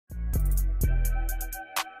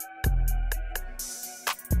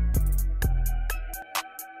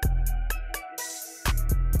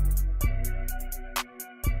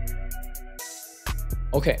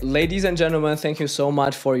Okay, ladies and gentlemen, thank you so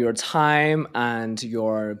much for your time and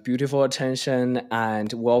your beautiful attention,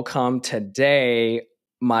 and welcome today,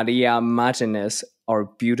 Maria Magenes, our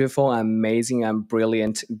beautiful, amazing, and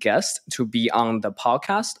brilliant guest to be on the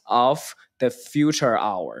podcast of the Future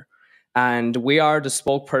Hour. And we are the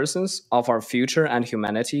spokespersons of our future and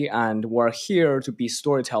humanity, and we're here to be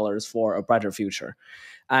storytellers for a brighter future.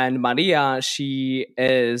 And Maria, she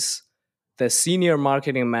is the senior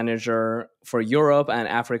marketing manager for Europe and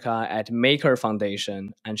Africa at Maker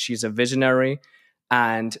Foundation, and she's a visionary.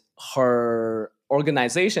 And her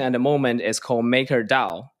organization at the moment is called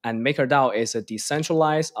MakerDAO, and MakerDAO is a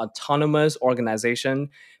decentralized, autonomous organization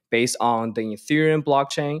based on the Ethereum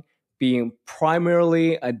blockchain. Being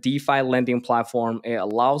primarily a DeFi lending platform, it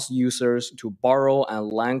allows users to borrow and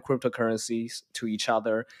lend cryptocurrencies to each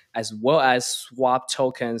other, as well as swap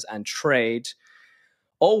tokens and trade,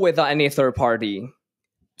 all without any third party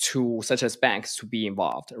such as banks to be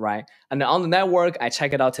involved, right? And on the network, I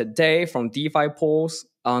check it out today from DeFi pools.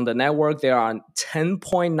 On the network, there are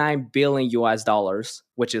 10.9 billion US dollars,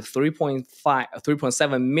 which is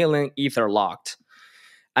 3.7 million Ether locked.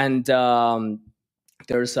 And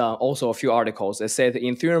there's also a few articles that say the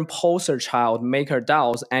Ethereum poster child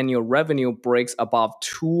MakerDAO's annual revenue breaks above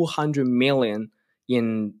 200 million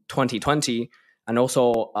in 2020. And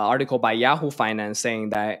also an article by Yahoo Finance saying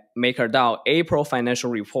that MakerDAO April financial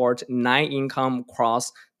report, net income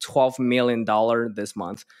crossed $12 million this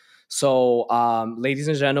month. So, ladies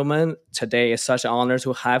and gentlemen, today is such an honor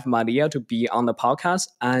to have Maria to be on the podcast.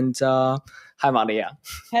 And hi, Maria.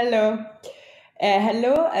 Hello.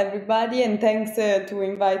 Hello, everybody, and thanks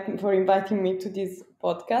for inviting me to this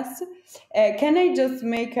podcast. Can I just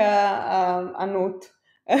make a note?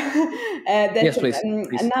 Yes, please.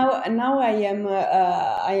 Now I am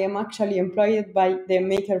actually employed by the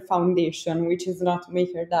Maker Foundation, which is not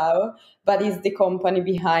MakerDAO, but is the company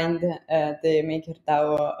behind the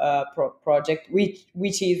MakerDAO project,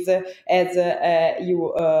 which is, as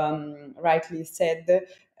you rightly said,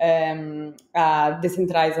 a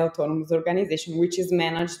decentralized autonomous organization, which is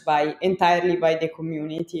managed entirely by the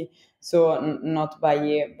community, so not by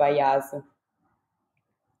us.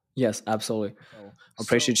 Yes, absolutely.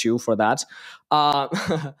 Appreciate you for that.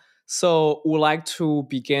 So we'd like to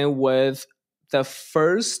begin with the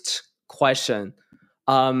first question.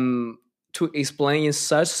 To explain in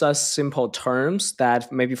such simple terms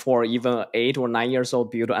that maybe for even 8 or 9 years old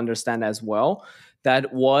people to understand as well,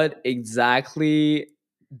 that what exactly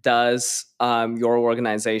does your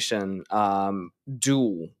organization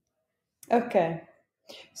do? Okay.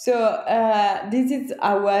 So this is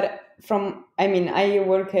I work in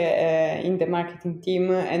the marketing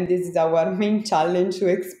team, and this is our main challenge to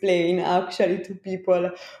explain actually to people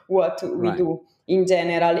what we do in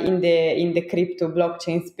general in the crypto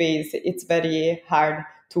blockchain space. It's very hard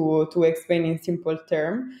to explain in simple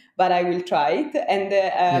terms, but I will try it. And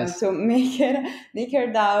Yes. so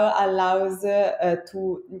MakerDAO allows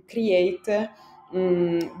to create the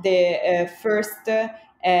first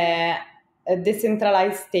a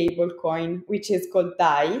decentralized stablecoin, which is called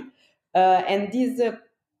DAI. And this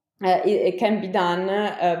it can be done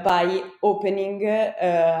by opening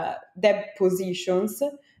debt positions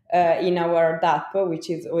in our DApp, which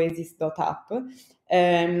is oasis.app.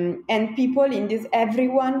 And people in this,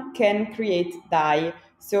 everyone can create DAI.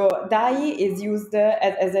 So DAI is used,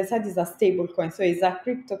 as I said, is a stable coin. So it's a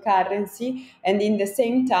cryptocurrency, and in the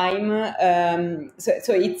same time,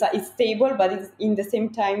 so it's stable, but it's in the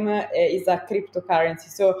same time is a cryptocurrency.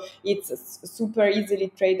 So it's super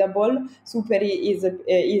easily tradable,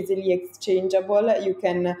 easily exchangeable. You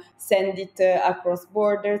can send it across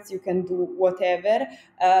borders. You can do whatever,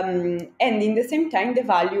 and in the same time, the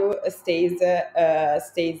value stays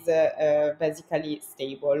basically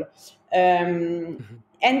stable.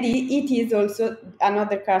 And it is also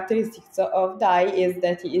another characteristic of DAI is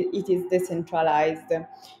that it is decentralized.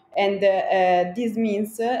 And this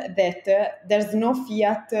means that there's no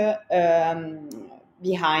fiat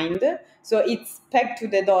behind. So it's pegged to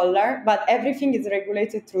the dollar, but everything is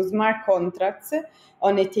regulated through smart contracts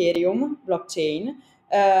on Ethereum blockchain.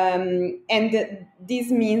 And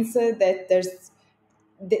this means that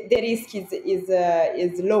the risk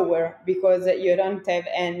is lower because you don't have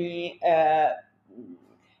any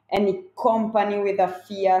company with a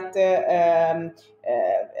fiat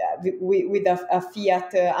with a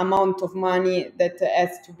fiat amount of money that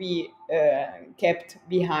has to be kept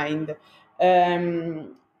behind.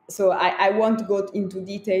 So I won't go into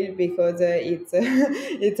detail because it's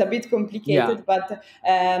it's a bit complicated. Yeah. But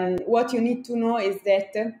what you need to know is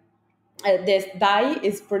that this DAI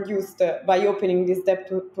is produced by opening this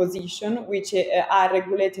position, which are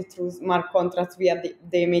regulated through smart contracts via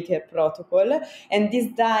the Maker protocol. And this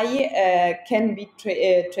DAI can be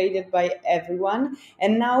traded by everyone.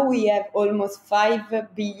 And now we have almost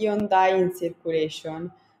 5 billion DAI in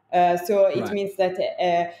circulation. So it means that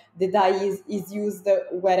the DAI is used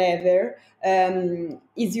wherever,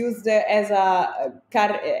 is used as a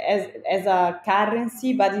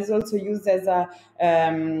currency, but is also used as a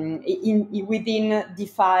within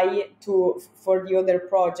DeFi for the other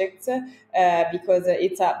projects, because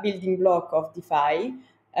it's a building block of DeFi,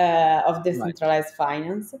 of decentralized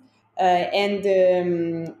finance, and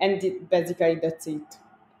basically that's it.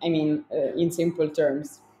 I mean, in simple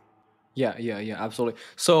terms. Yeah, absolutely.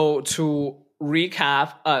 So to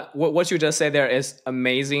recap, what you just said there is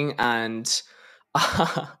amazing, and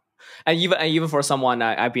and even for someone,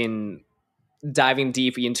 I've been diving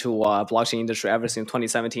deep into blockchain industry ever since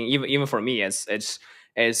 2017. Even for me, it's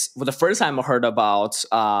the first time I heard about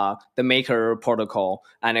the Maker protocol,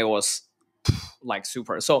 and it was like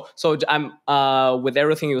super. So I'm with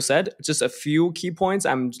everything you said, just a few key points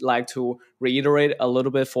I'm like to reiterate a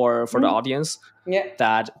little bit for the audience. Yeah.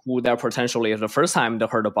 That who they're potentially the first time they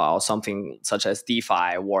heard about something such as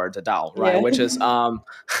DeFi or the DAO, right? Yeah. Which is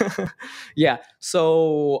yeah.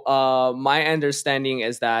 So my understanding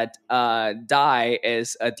is that DAI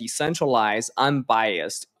is a decentralized,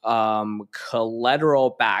 unbiased,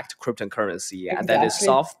 collateral-backed cryptocurrency that is Exactly.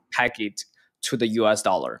 soft pegged to the US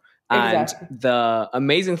dollar. And Exactly. the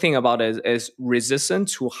amazing thing about it is resistant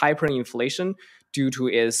to hyperinflation due to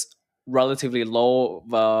its relatively low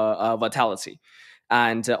volatility,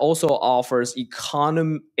 and also offers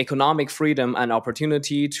economic freedom and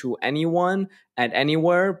opportunity to anyone and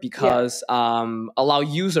anywhere, because allow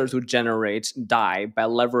users to generate DAI by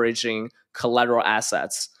leveraging collateral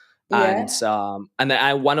assets. Yeah. And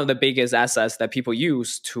then one of the biggest assets that people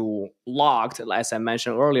use to log, as I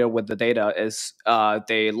mentioned earlier, with the data is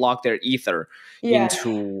they log their ether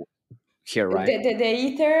into here, right? The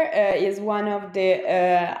Ether is one of the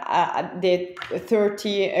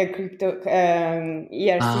 30 crypto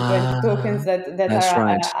ERC20 tokens that That's are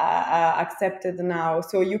right. accepted now.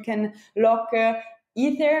 So you can lock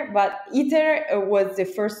Ether, but Ether was the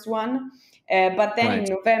first one. But then in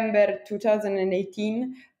November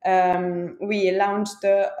 2018, we launched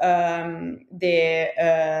the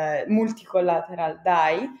multi-collateral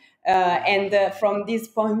DAI. And from this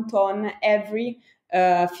point on,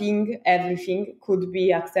 everything could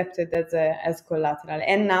be accepted as collateral.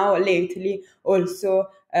 And now lately also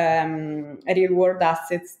real world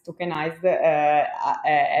assets tokenized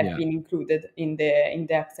have been included in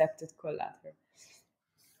the accepted collateral.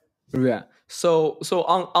 Yeah. So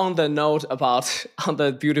on the note about on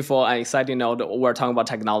the beautiful and exciting note, we're talking about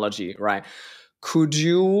technology, right? Could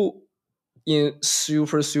you, in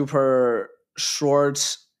super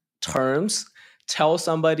short terms, tell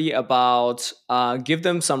somebody about give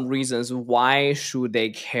them some reasons why should they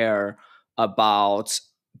care about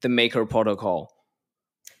the Maker protocol?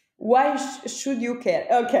 Why should you care?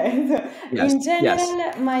 Okay. Yes. In Yes.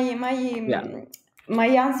 general, my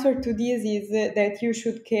answer to this is that you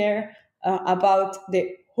should care about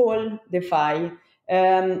the whole DeFi,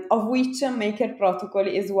 of which Maker protocol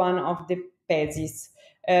is one of the bases.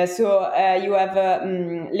 So you have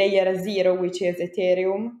layer 0, which is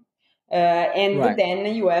Ethereum, and then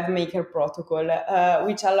you have Maker protocol,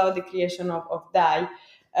 which allow the creation of DAI.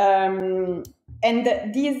 And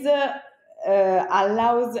this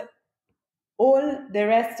allows all the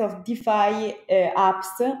rest of DeFi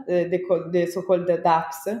apps, the so-called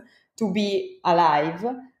dApps, to be alive.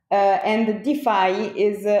 And DeFi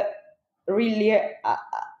is really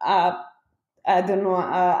I don't know,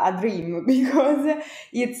 a dream, because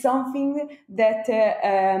it's something that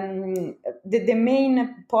the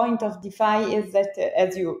main point of DeFi is that,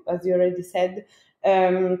 as you already said,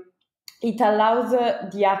 it allows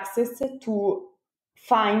the access to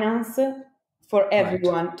finance for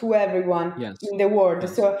everyone, to everyone in the world.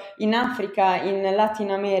 So in Africa, in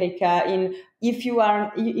Latin America, if you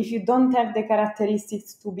don't have the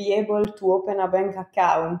characteristics to be able to open a bank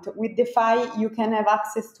account, with DeFi you can have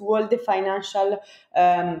access to all the financial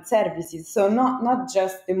services. So not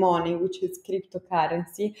just the money, which is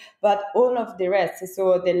cryptocurrency, but all of the rest.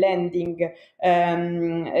 So the lending,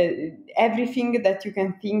 everything that you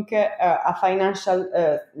can think a financial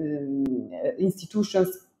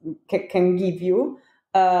institutions can give you.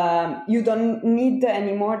 You don't need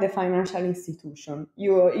anymore the financial institution.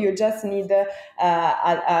 You just need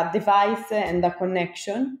a device and a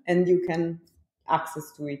connection, and you can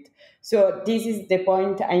access to it. So this is the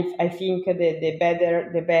point. I think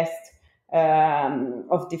the best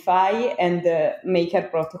of DeFi, and Maker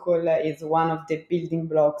protocol is one of the building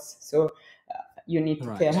blocks. So you need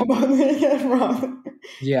to care about Maker protocol.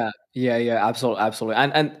 Yeah, absolutely.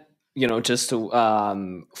 And just to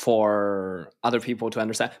for other people to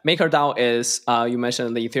understand, MakerDAO is you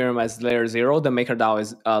mentioned the Ethereum as layer 0, the MakerDAO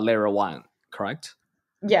is layer 1, correct?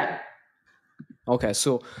 Yeah. Okay,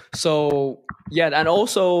 so yeah, and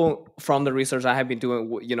also from the research I have been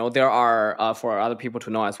doing, there are for other people to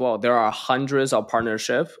know as well, there are hundreds of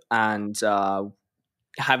partnership and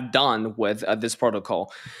have done with this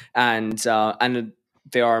protocol, and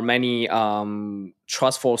there are many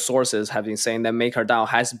trustful sources have been saying that MakerDAO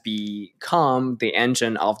has become the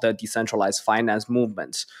engine of the decentralized finance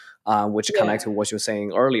movement, which connects to what you were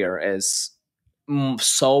saying earlier, is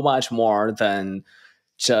so much more than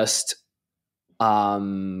just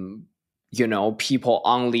people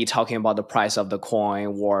only talking about the price of the coin,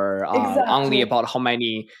 or only about how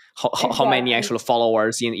many actual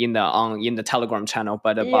followers in the Telegram channel,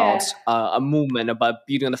 but about a movement, about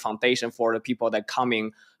building the foundation for the people that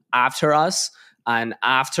coming after us, and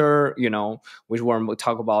after, which we'll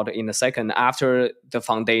talk about in a second, after the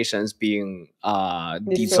foundations being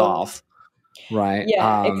dissolved. Right.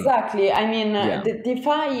 Yeah, exactly. I mean, the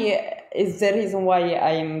DeFi is the reason why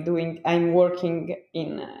I'm working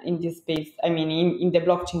in this space. I mean, in the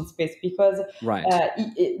blockchain space, because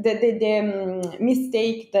the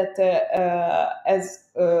mistake that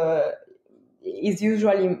is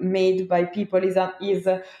usually made by people is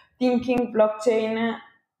thinking blockchain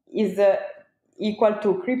is equal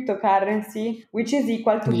to cryptocurrency, which is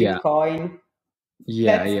equal to Bitcoin.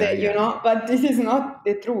 But this is not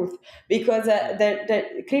the truth, because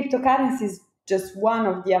the cryptocurrency is just one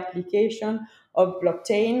of the application of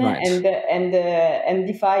blockchain, and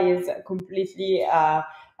DeFi is completely a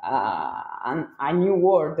new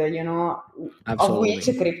world, of which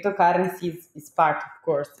cryptocurrency is part, of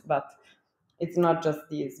course, but it's not just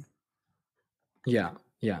this. Yeah,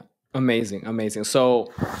 amazing.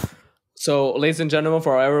 So, ladies and gentlemen,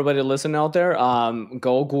 for everybody listening out there,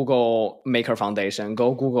 go Google Maker Foundation,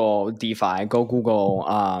 go Google DeFi, go Google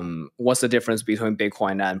what's the difference between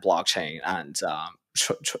Bitcoin and blockchain, and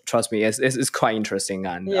trust me, it's quite interesting,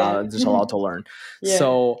 and there's a lot to learn.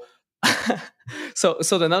 So, so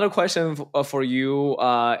another question for you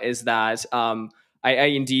is that me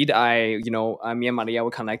and Maria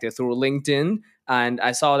were connected through LinkedIn. And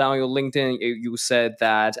I saw down your LinkedIn, you said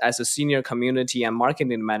that as a senior community and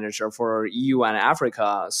marketing manager for EU and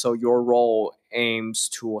Africa, so your role aims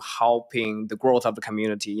to helping the growth of the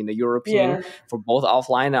community in the European for both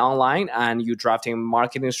offline and online, and you drafting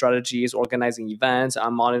marketing strategies, organizing events,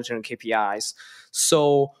 and monitoring KPIs.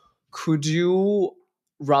 So could you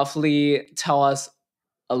roughly tell us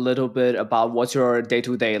a little bit about what's your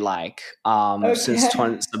day-to-day like since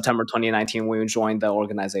September 2019 when you joined the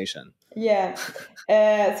organization? So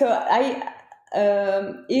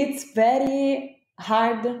it's very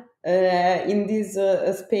hard in this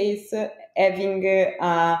space having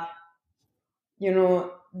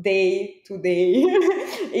day to day.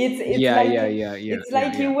 It's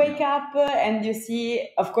like you wake up and you see.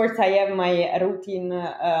 Of course, I have my routine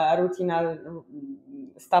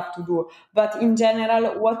stuff to do, but in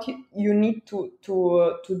general, what you need to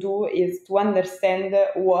do is to understand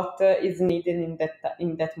what is needed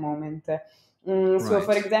in that moment. So,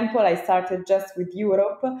 for example, I started just with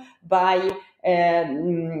Europe by,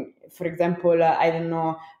 for example, I don't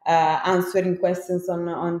know, answering questions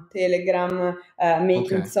on Telegram,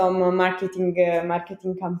 making some marketing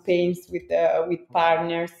campaigns with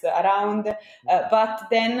partners around. But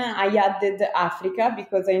then I added Africa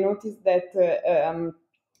because I noticed that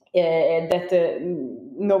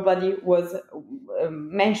nobody was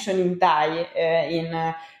mentioning DAI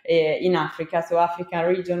in Africa. So African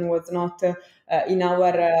region was not in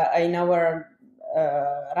our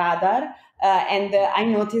radar, and I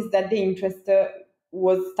noticed that the interest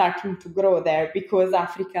was starting to grow there, because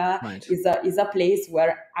Africa is a place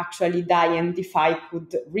where actually DAI and DeFi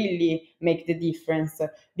could really make the difference,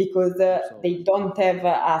 because they don't have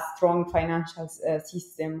a strong financial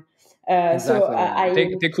system. So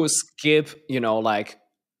they could skip, like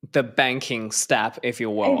the banking step, if you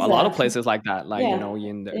will. A lot of places like that, like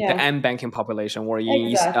in the end banking population, or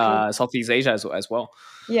in Southeast Asia as well.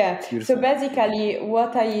 So basically,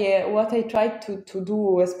 what I tried to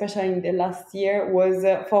do, especially in the last year, was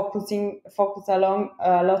focus a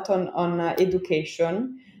lot on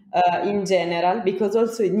education in general, because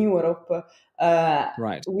also in Europe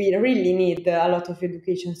we really need a lot of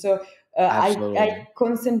education. So I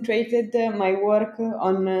concentrated my work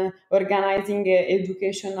on organizing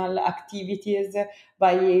educational activities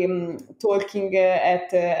by talking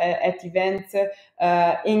at events,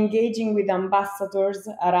 engaging with ambassadors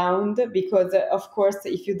around, because of course,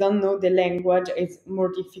 if you don't know the language, it's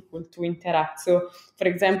more difficult to interact. So, for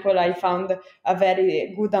example, I found a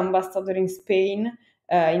very good ambassador in Spain,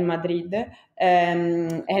 in Madrid,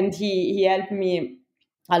 and he helped me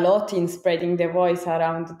a lot in spreading the voice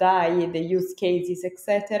around DAI, the use cases,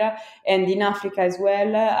 etc. And in Africa as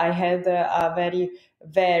well, I had a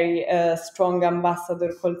very strong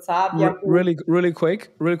ambassador called Sabia. Really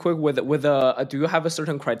quick. With do you have a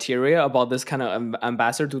certain criteria about this kind of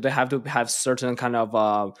ambassador? Do they have to have certain kind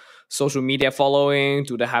of social media following?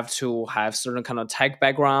 Do they have to have certain kind of tech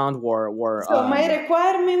background or? So my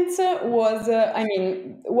requirements was,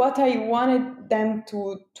 what I wanted them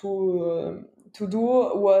to do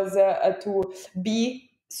was to be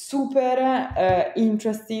super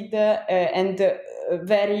interested and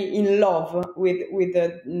very in love with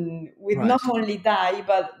Right. not only DAI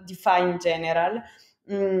but DeFi in general.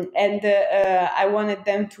 And I wanted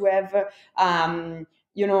them to have a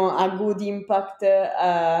good impact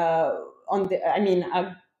on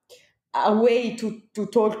a way to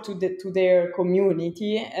talk to their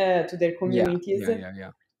community, to their communities.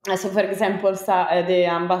 Yeah. So, for example,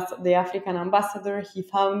 the African ambassador, he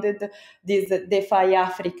founded this DeFi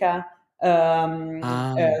Africa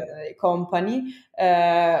company,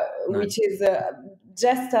 which is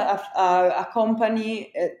just a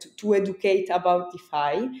company to educate about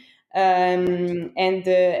DeFi. And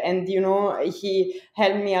he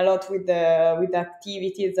helped me a lot with the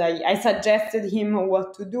activities. I suggested him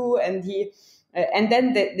what to do, and he and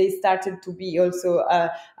then they started to be also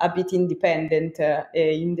a bit independent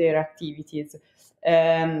in their activities.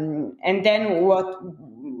 And then what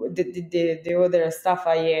the other stuff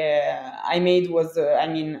I made was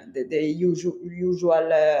the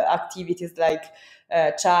usual activities like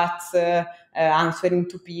chats, answering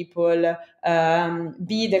to people,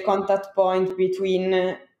 be the contact point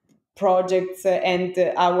between projects and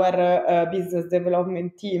our business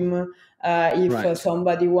development team. If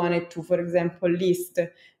somebody wanted to, for example, list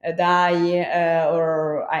DAI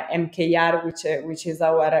or MKR, which is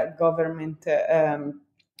our government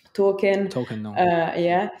token. No.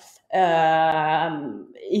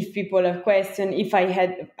 If people have questions, if I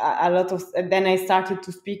had a lot of, then I started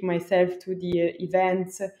to speak myself to the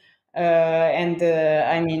events, and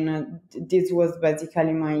this was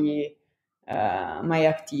basically my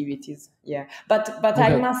activities. Yeah, but Okay.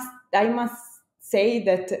 I must say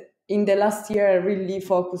that in the last year I really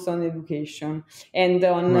focused on education and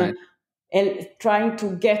on and trying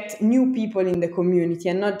to get new people in the community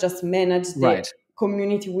and not just manage the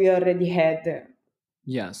community we already had.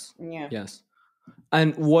 Yes. Yeah. Yes.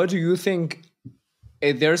 And what do you think?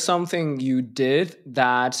 Is there something you did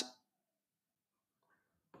that?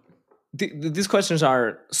 These questions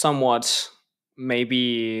are somewhat might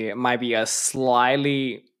be a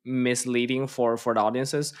slightly misleading for the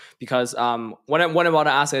audiences, because what I want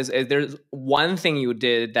to ask is there's one thing you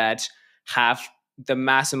did that have the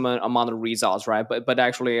maximum amount of results, right? But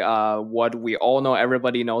actually, what we all know,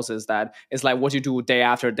 everybody knows, is that it's like what you do day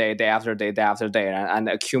after day, day after day, day after day, and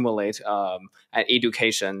accumulate an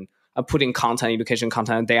education, putting content, education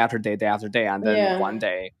content day after day, day after day, and then one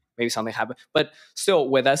day maybe something happened. But still,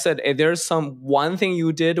 with that said, if there's one thing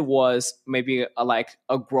you did was maybe like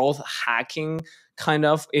a growth hacking kind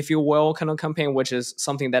of, if you will, kind of campaign, which is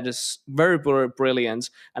something that is very brilliant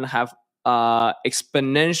and have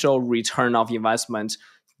exponential return of investment,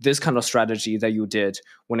 this kind of strategy that you did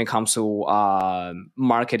when it comes to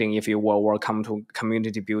marketing, if you will, or come to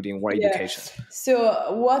community building or education.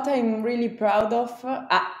 So what I'm really proud of,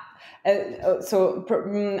 I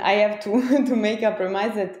have to make a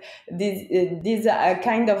premise that these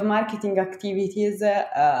kind of marketing activities,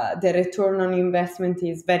 the return on investment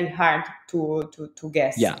is very hard to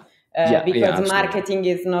guess. Because marketing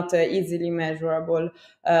is not easily measurable,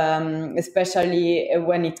 especially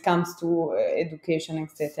when it comes to education,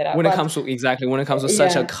 etc. When it comes to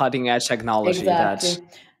such a cutting edge technology, exactly.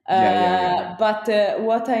 But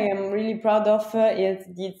what I am really proud of is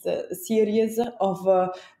this series of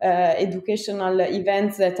educational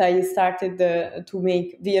events that I started to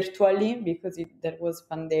make virtually because there was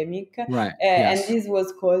pandemic. And this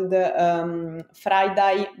was called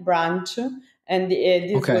Friday Brunch, and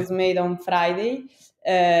this was made on Friday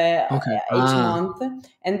each month.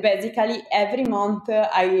 And basically every month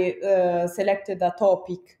I selected a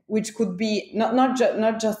topic which could be not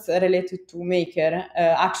just related to maker.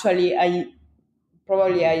 Actually, I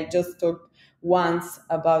just talked once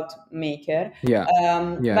about Maker. Yeah.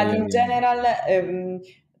 But in general,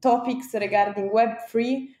 topics regarding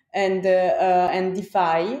Web3 and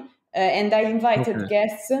DeFi, and I invited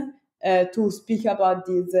guests to speak about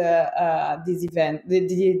these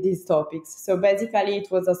these topics. So basically,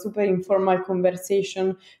 it was a super informal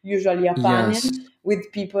conversation, usually a panel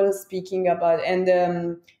with people speaking about.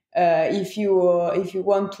 And if you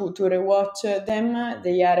want to rewatch them,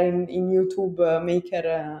 they are in YouTube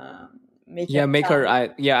Maker. Maker.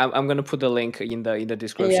 I'm gonna put the link in the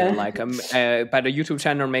description. Yeah. Like by the YouTube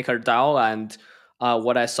channel Maker DAO, and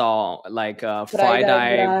what I saw, like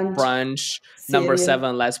Friday brunch number series.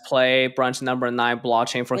 7, let's play brunch number 9,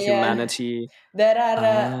 blockchain for humanity. There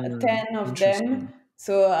are 10 of them.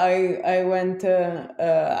 So I went.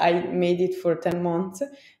 I made it for 10 months.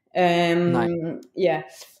 Yeah,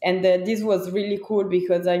 and this was really cool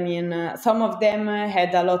because I mean, some of them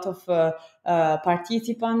had a lot of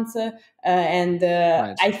participants, and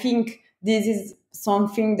I think this is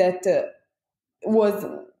something that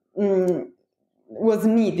was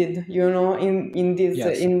needed, in this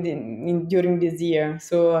during this year.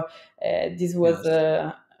 So this was.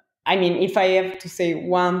 I mean, if I have to say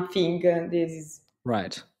one thing, this is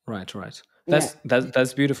right.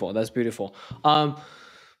 That's beautiful. That's beautiful.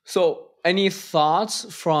 So any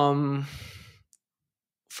thoughts from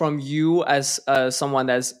you as someone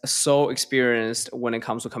that's so experienced when it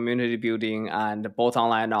comes to community building and both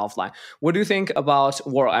online and offline? What do you think about,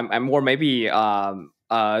 or maybe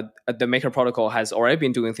the Maker protocol has already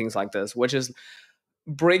been doing things like this, which is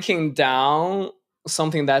breaking down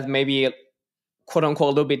something that maybe quote unquote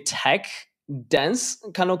a little bit tech dense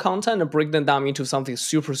kind of content, and break them down into something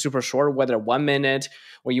super, super short, whether 1 minute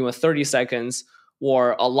or even 30 seconds,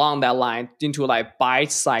 or along that line, into like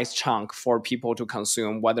bite-sized chunk for people to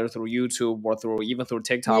consume, whether through YouTube or even through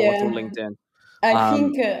TikTok or through LinkedIn. I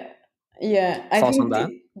think, I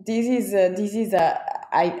think this is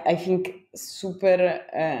I think super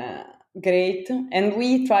great, and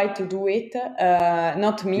we try to do it.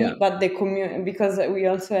 Not me, but the community, because we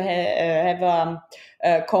also have a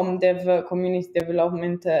ComDev, community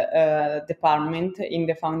development department in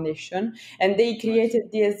the foundation, and they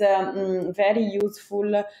created this very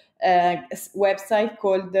useful website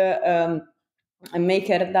called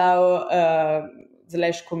MakerDAO.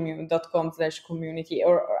 /com/community,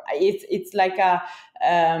 or it's like a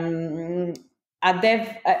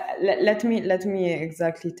dev. Let me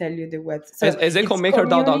exactly tell you the website. So is it called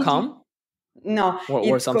MakerDAO.com? No,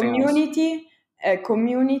 or it's something community else?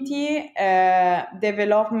 Community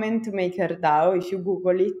development MakerDAO. If you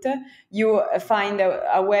Google it, you find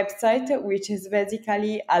a website which is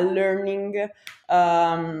basically a learning.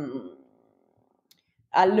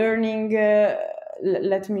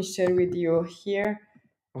 Let me share with you here.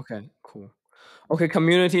 Okay, cool. Okay,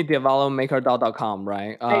 community develop MakerDAO.com,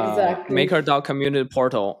 right? Exactly. MakerDAO community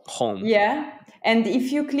portal home. Yeah, and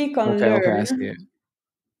if you click on learn, okay, I see it.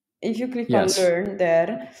 If you click on learn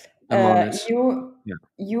there,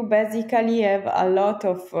 you basically have a lot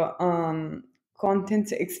of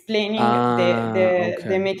content explaining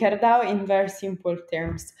the MakerDAO in very simple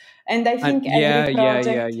terms. And I think every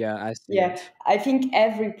project, I see it. I think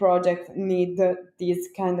every project needs this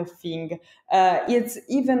kind of thing. It's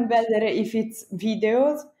even better if it's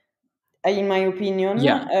videos, in my opinion.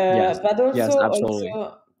 But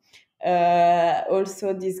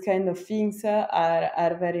also these kind of things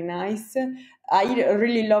are very nice. I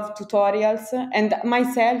really love tutorials, and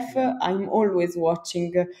myself, I'm always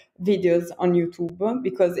watching videos on YouTube,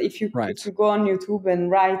 because if you go on YouTube and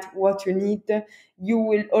write what you need, you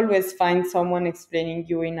will always find someone explaining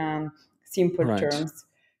you in simple terms.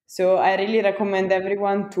 So I really recommend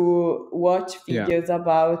everyone to watch videos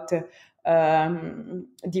about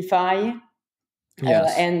DeFi.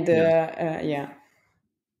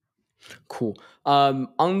 Cool.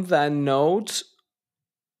 On that note,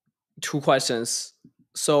 2 questions.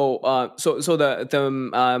 So the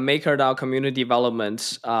MakerDAO community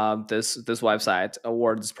development, this website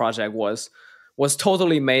or this project was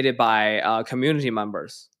totally made by community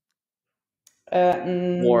members,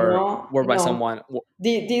 or by someone.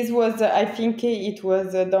 This was, I think, it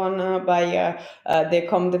was done by the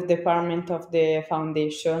ComDev department of the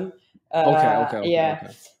foundation. Okay.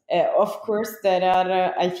 Of course, there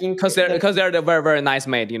are. I think because they're very, very nice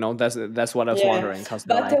made. That's what I was wondering.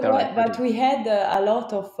 But we had a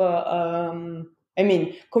lot of. I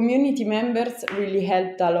mean, community members really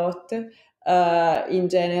helped a lot in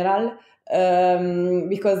general,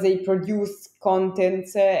 because they produce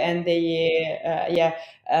content and they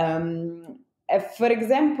for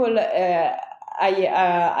example,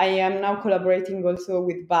 I am now collaborating also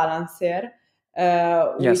with Balancer.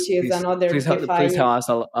 Yes, which is another please tell DeFi. us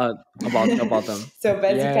about them. So Yay.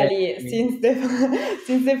 basically, since the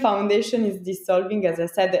since the foundation is dissolving, as I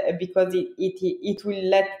said, because it will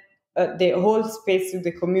let the whole space to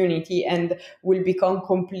the community and will become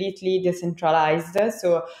completely decentralized.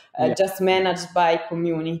 So Yeah. just managed by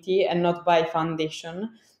community and not by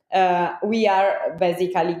foundation. We are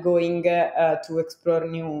basically going to explore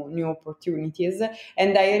new opportunities.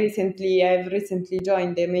 And I've recently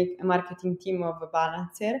joined the marketing team of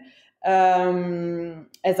Balancer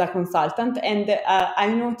as a consultant, and I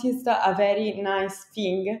noticed a very nice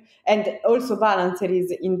thing. And also, Balancer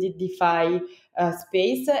is in the DeFi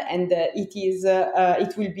space, and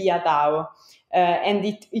it will be a DAO. And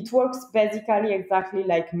it works basically exactly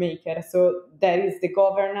like Maker. So there is the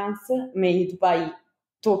governance made by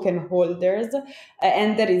token holders,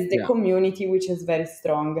 and there is the Yeah. community, which is very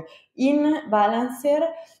strong. In Balancer,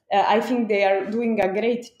 I think they are doing a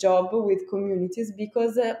great job with communities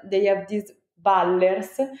because they have these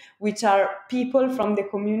ballers, which are people from the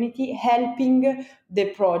community helping the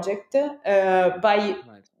project by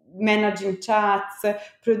Right. managing chats,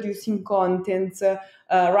 producing contents,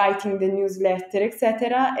 writing the newsletter,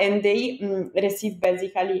 etc. And they receive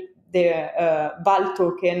basically the VAL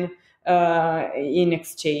token in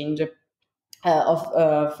exchange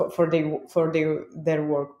for their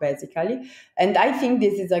work, basically. And I think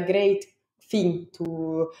this is a great thing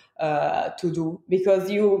to do, because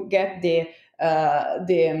you get the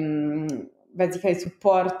basically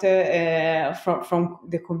support from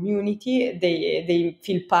the community. They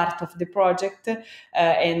feel part of the project,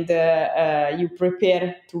 and you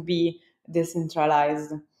prepare to be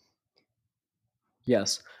decentralized.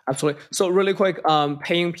 Yes, absolutely. So really quick,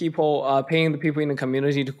 paying the people in the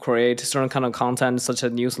community to create certain kind of content, such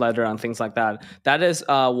as newsletter and things like that. That is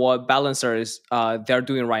what Balancer is they're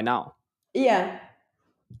doing right now. Yeah,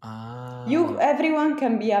 Ah, everyone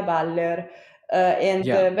can be a baller. And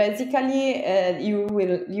yeah, basically you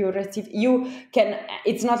receive, you can,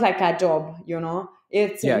 it's not like a job,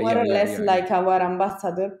 it's yeah, more yeah, or yeah, less yeah, yeah, like our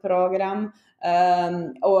ambassador program,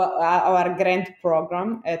 or our grant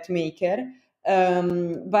program at Maker.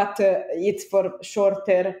 But it's for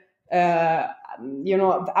shorter,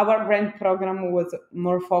 our grant program was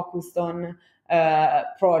more focused on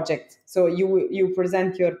project. So you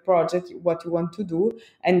present your project, what you want to do,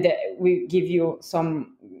 and we give you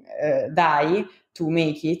some DAI to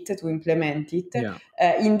make it, to implement it. yeah,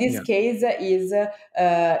 In this yeah, case, is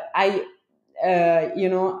I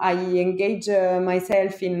engage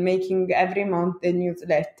myself in making every month a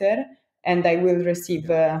newsletter, and I will receive,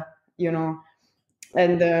 yeah, you know,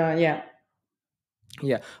 and yeah.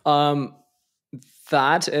 yeah.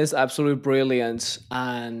 That is absolutely brilliant,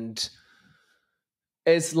 and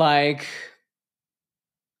it's like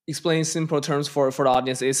explain simple terms for the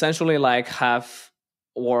audience. Essentially, like have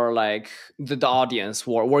or like the audience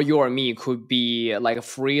or you or me could be like a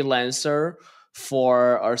freelancer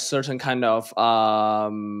for a certain kind of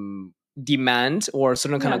demand or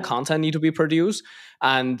certain kind of Yeah, content need to be produced,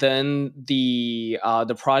 and then the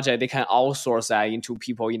project they can outsource that into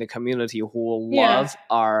people in the community who yeah,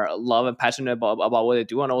 love and passionate about what they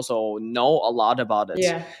do and also know a lot about it.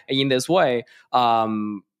 yeah, And in this way,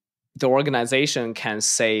 the organization can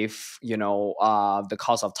save the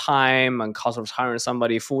cost of time and cost of hiring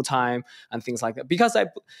somebody full time and things like that, because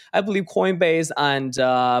I believe Coinbase and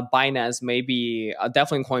Binance, maybe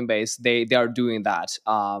definitely Coinbase, they are doing that.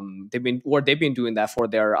 They've been doing that for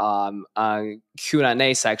their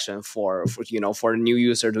Q&A section for a new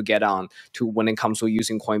user to get on to. When it comes to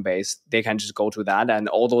using Coinbase, they can just go to that, and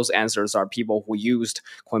all those answers are people who used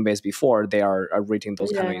Coinbase before. They are reading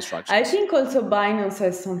those kind of yeah. I instructions. think also Binance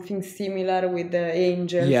has something similar with the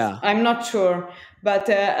angels. Yeah, I'm not sure,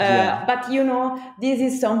 yeah, but this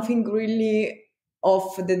is something really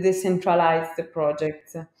of the decentralized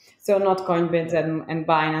projects. So not Coinbase yeah, and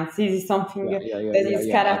Binance. This is something yeah, yeah, yeah, that yeah, is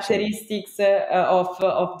yeah, absolutely. characteristics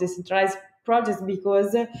of decentralized projects,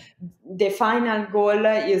 because the final goal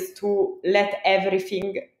is to let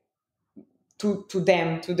everything to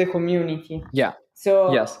them, to the community. Yeah,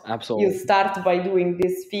 So yes, you absolutely. start by doing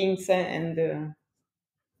these things, and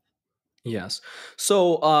Yes.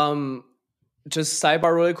 So, just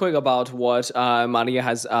sidebar really quick about what Maria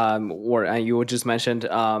has, or and you just mentioned,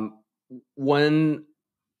 when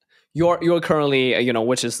you're currently,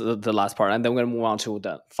 which is the last part, and then we're gonna move on to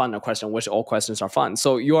the fun question, which all questions are fun.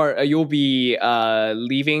 So you'll be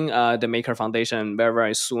leaving the Maker Foundation very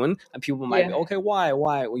very soon, and people might be yeah, okay, why,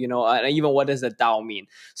 and even what does the DAO mean?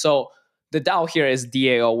 So the DAO here is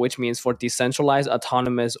DAO, which means for decentralized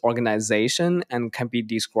autonomous organization, and can be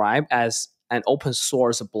described as an open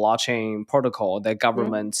source blockchain protocol that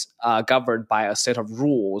government governed by a set of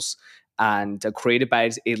rules and created by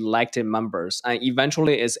its elected members. And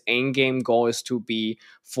eventually, its end game goal is to be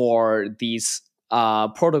for these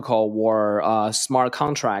protocol or smart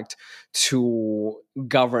contract to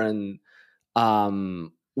govern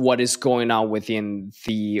what is going on within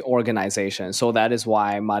the organization. So that is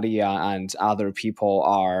why Maria and other people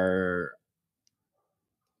are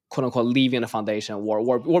quote unquote leaving the foundation,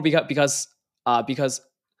 or because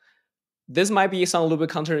this might be sound a little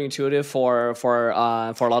bit counterintuitive for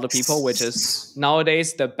a lot of people, which is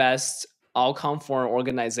nowadays the best outcome for an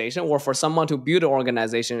organization or for someone to build an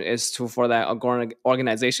organization is to for that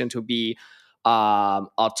organization to be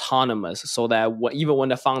autonomous, so that even when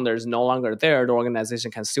the founder is no longer there, the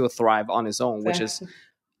organization can still thrive on its own, which is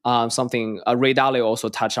something Ray Dalio also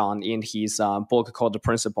touched on in his book called The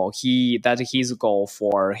Principle. That's his goal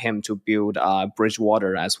for him to build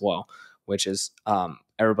Bridgewater as well, which is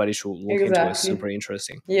everybody should look into. It's super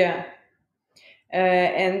interesting. Yeah.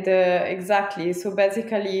 And exactly. So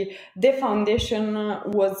basically, the foundation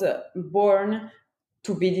was born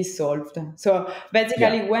to be dissolved. So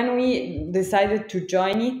basically, when we decided to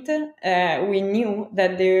join it, we knew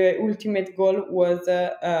that the ultimate goal was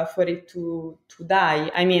for it to die.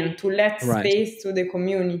 I mean, to let space to the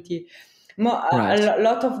community. A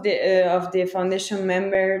lot of the foundation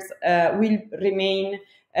members will remain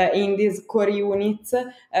in these core units,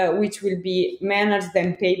 which will be managed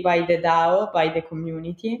and paid by the DAO, by the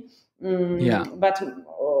community. But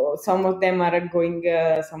some of them are going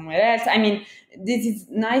somewhere else. I mean, this is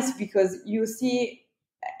nice because you see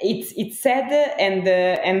it's sad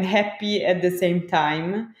and happy at the same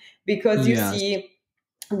time, because you see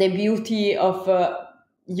the beauty of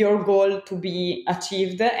your goal to be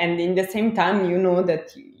achieved, and in the same time you know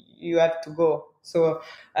that you have to go. So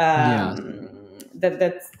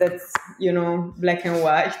that's black and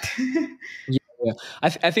white.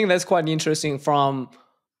 I think that's quite interesting from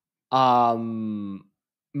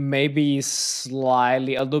maybe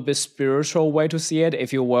slightly a little bit spiritual way to see it,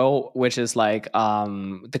 if you will, which is like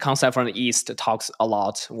the concept from the East talks a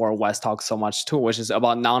lot, or West talks so much too, which is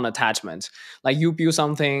about non-attachment. Like you build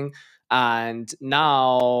something and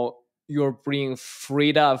now you're being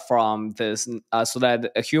freed up from this, so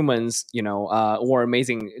that humans, or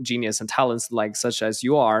amazing genius and talents like such as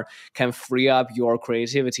you are, can free up your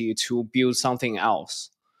creativity to build something else.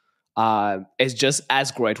 Is just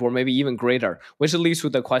as great or maybe even greater, which leads to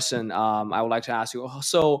the question I would like to ask you.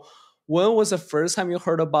 So when was the first time you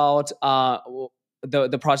heard about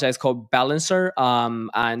the project is called Balancer,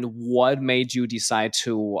 and what made you decide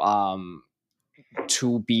to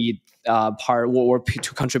be part or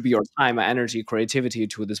to contribute your time, energy, creativity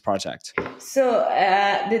to this project? So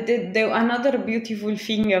the another beautiful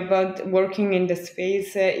thing about working in the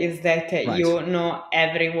space is that you know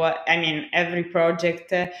everyone. I mean, every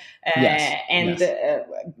project, and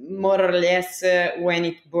more or less when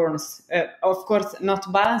it burns. Of course,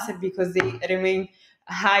 not balanced because they remain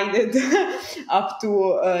hidden up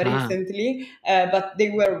to recently, but they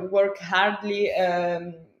were work hardly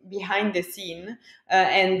behind the scene,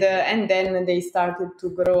 and then they started to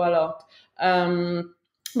grow a lot.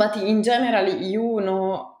 But in general, you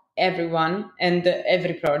know everyone and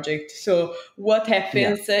every project. So what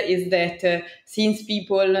happens is that since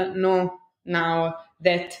people know now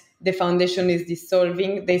that the foundation is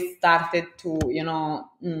dissolving, they started to,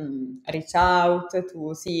 reach out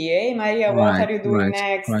to see, hey, Maria, what are you doing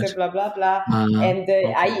next? Blah, blah, blah. And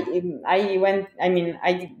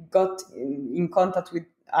I got in contact with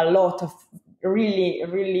a lot of really,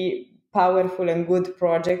 really powerful and good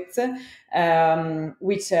projects,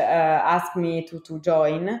 which asked me to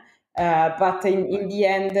join. But in the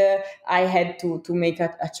end, I had to make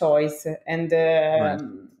a choice, and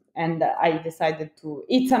I decided to.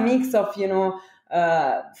 It's a mix of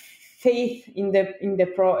faith in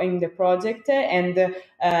the project and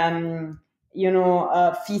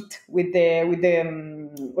fit with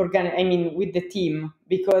with the team,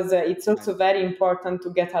 because it's also very important to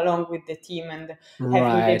get along with the team and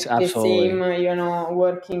having the same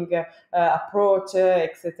working approach,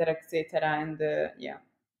 etc., and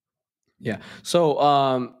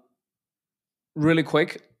so really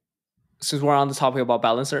quick, since we're on the topic about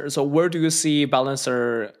Balancer, so where do you see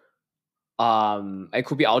Balancer? It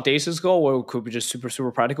could be audacious goal, or it could be just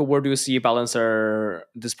super practical. Where do you see Balancer,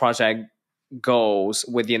 this project, goes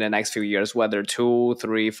within the next few years, whether 2,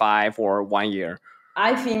 3, 5, or 1 year?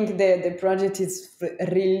 I think the project is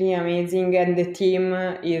really amazing and the team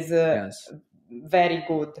is very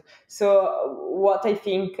good. So what I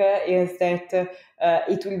think is that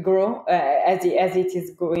it will grow as it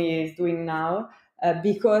is doing now.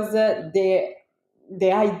 because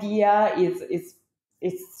the idea is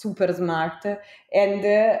super smart, and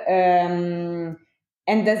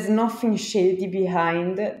there's nothing shady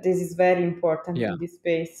behind. This is very important in this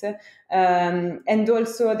space. And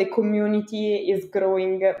also the community is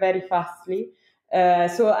growing very fastly.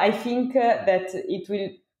 So I think that it will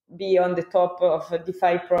be on the top of a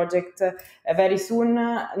DeFi project very soon.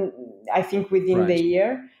 I think within the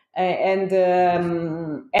year. And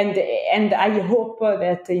I hope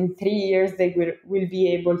that in 3 years they will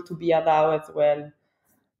be able to be a DAO as well.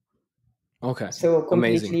 Okay. So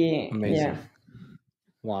completely, amazing. yeah.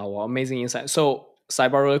 Wow, amazing insight. So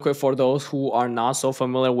sidebar really quick for those who are not so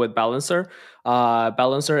familiar with Balancer.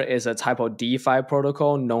 Balancer is a type of DeFi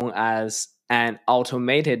protocol known as an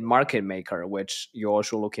automated market maker, which you all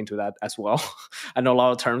should look into that as well. I know a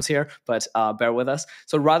lot of terms here, but bear with us.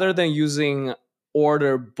 So rather than using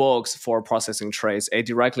order books for processing trades, it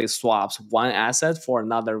directly swaps one asset for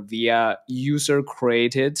another via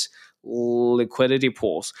user-created liquidity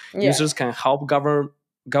pools. Users can help govern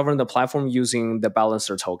the platform using the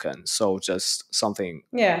Balancer token. So just something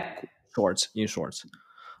in short.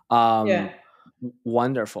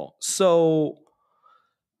 Wonderful. So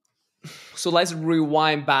let's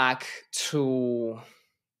rewind back to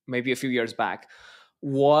maybe a few years back.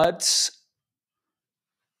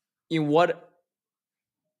 In what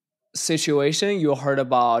situation you heard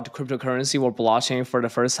about cryptocurrency or blockchain for the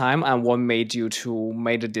first time, and what made you to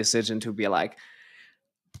make the decision to be like,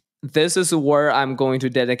 this is where I'm going to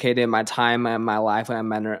dedicate my time and my life and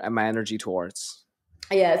my energy towards?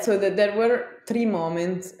 Yeah, so there were 3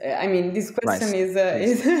 moments. I mean, this question is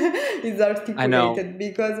articulated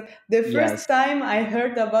because the first time I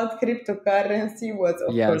heard about cryptocurrency was,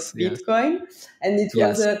 of course, Bitcoin, and it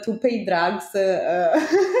was to pay drugs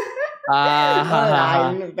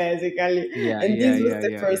online, basically. And this was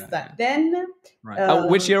the first time. Then,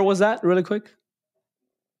 which year was that, really quick,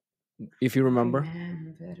 if you remember?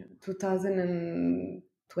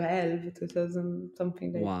 2012, 2000,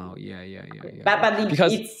 something like that. Wow, yeah. But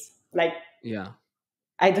because it's like,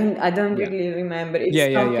 I don't really remember. It's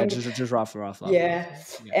just rough.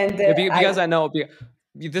 And because I know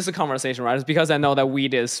this is a conversation, right? It's because I know that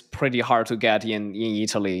weed is pretty hard to get in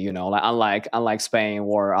Italy, you know, like unlike Spain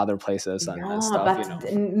or other places and stuff.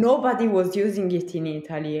 But nobody was using it in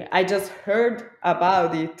Italy. I just heard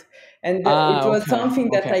about it. And it was something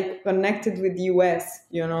that I connected with the US,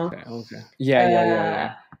 you know. Okay.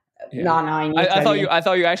 Yeah. No, in Italy. I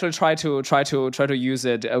thought you actually try to use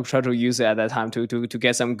it at that time to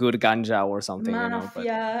get some good ganja or something.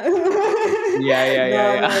 Mafia. You know,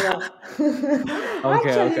 yeah. No.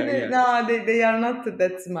 Actually, no, they are not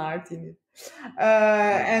that smart in it.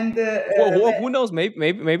 And who knows?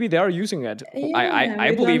 Maybe they are using it.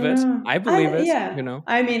 I believe it. I believe it. Yeah. You know.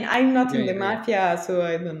 I mean, I'm not in the mafia, so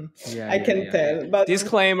I don't. I can tell. But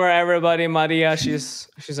disclaimer, everybody. Maria, she's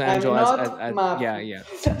an angel. Yeah.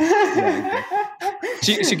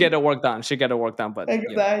 She get the work done. But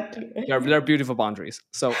exactly. There are beautiful boundaries.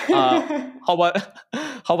 So how about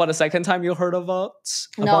the second time you heard about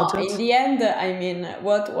it? In the end, I mean,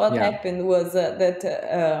 what happened was that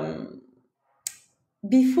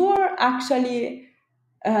before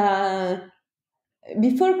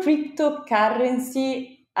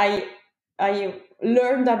cryptocurrency, I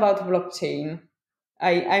learned about blockchain.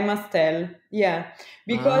 I must tell,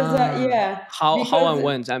 because how and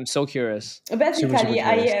when? I'm so curious. Basically,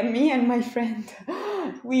 me and my friend,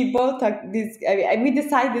 we both we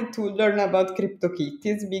decided to learn about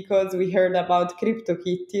CryptoKitties because we heard about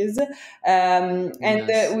CryptoKitties, and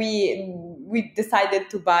we decided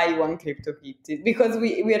to buy one CryptoKitty because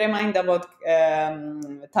we remind about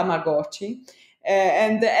Tamagotchi,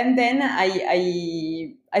 and then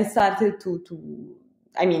I started to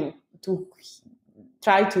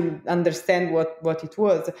try to understand what it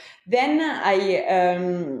was. Then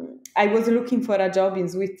I was looking for a job in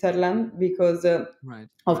Switzerland because of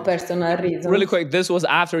personal reasons. Really quick, this was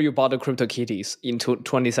after you bought the CryptoKitties in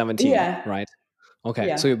 2017, right?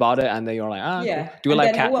 Okay, so you bought it and then you're like, cool. Do you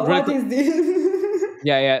like cat? What is this?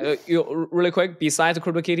 You really quick. Besides the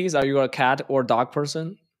CryptoKitties, are you a cat or dog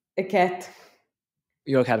person? A cat.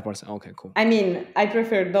 You're a cat person. Okay, cool. I mean, I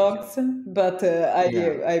prefer dogs, but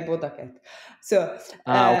I bought a cat. So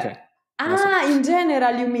okay. In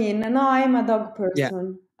general, you mean? No, I'm a dog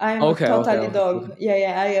person. I'm totally dog. Okay.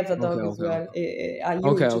 Yeah, I have a dog as well. A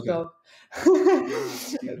huge dog.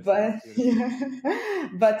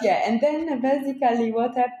 But and then basically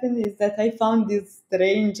what happened is that I found this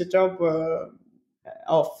strange job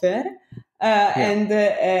offer and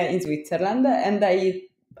in Switzerland, and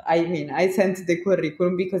I sent the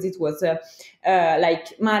curriculum because it was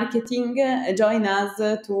like marketing. Join us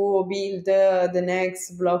to build the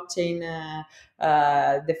next blockchain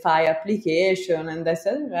DeFi application, and I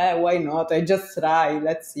said, why not? I just try.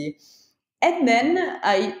 Let's see. And then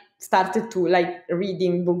I started to like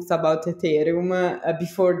reading books about Ethereum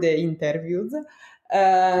before the interviews,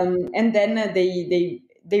 and then they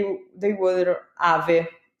were Aave,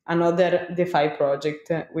 another DeFi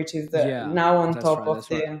project, which is Yeah, now on that's top right. of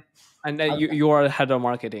That's right. the. And you are head of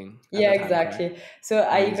marketing at Yeah, the time, correct? exactly. So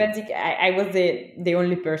Amazing. I was the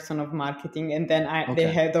only person of marketing, and then the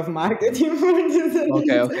Okay. head of marketing for this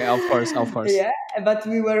Okay. reason. Okay. Of course. Of course. Yeah, but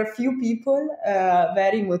we were a few people,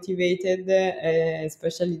 very motivated,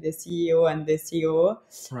 especially the CEO and the CEO,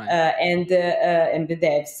 Right. and the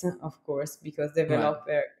devs, of course, because Right.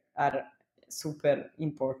 developers are super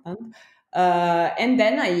important. And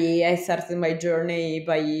then I started my journey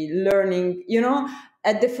by learning.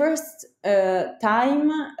 At the first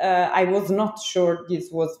time, I was not sure this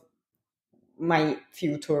was my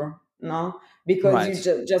future, no, because you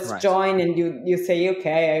Right. just Right. join and you say,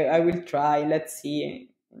 okay, I will try, let's see.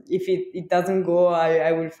 If it doesn't go,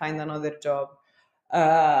 I will find another job.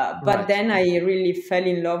 But Right. then I really fell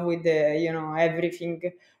in love with everything,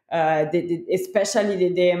 especially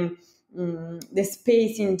the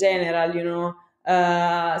space in general,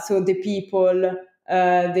 so the people,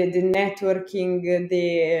 the networking,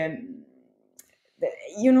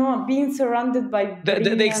 being surrounded by The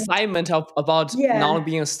brilliant. excitement of about Yeah, not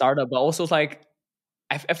being a startup, but also like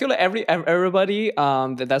I feel like everybody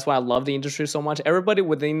that's why I love the industry so much. Everybody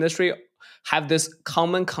within the industry have this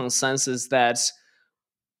common consensus that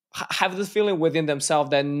have this feeling within themselves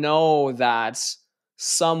that know that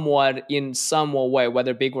somewhat in some way,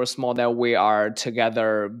 whether big or small, that we are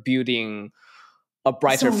together building a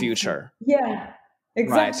brighter something. future. Yeah,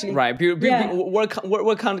 Right, exactly. right. Yeah,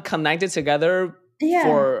 We're kind of connected together yeah,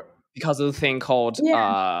 for because of the thing called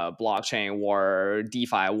yeah. blockchain or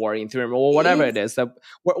DeFi or Ethereum or whatever it It's is. That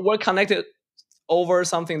we're connected over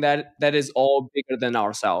something that is all bigger than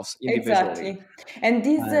ourselves individually. exactly. And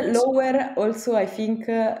this And lower also, I think,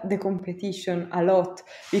 the competition a lot,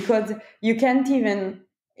 because you can't,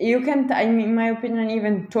 in my opinion,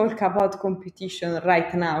 even talk about competition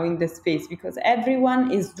right now in the space, because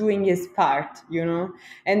everyone is doing his part,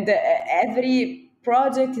 and every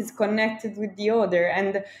project is connected with the other,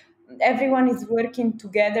 and everyone is working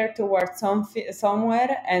together towards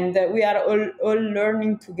somewhere, and we are all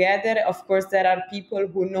learning together. Of course, there are people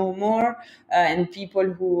who know more, and people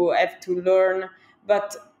who have to learn,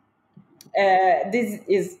 but this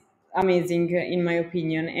is amazing, in my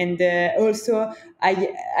opinion. And also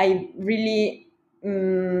I really,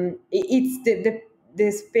 it's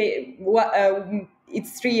the space.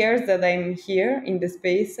 It's 3 years that I'm here in the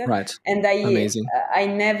space, right, and amazing. I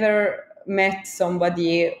never met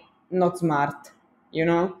somebody not smart,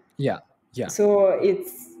 Yeah, yeah, so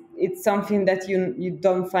it's something that you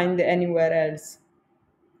don't find anywhere else.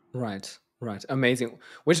 right, right, amazing.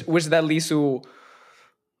 Which that leads to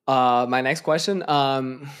my next question.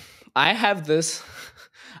 I have this,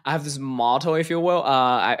 I have this motto, if you will.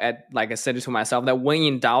 Like I said it to myself that when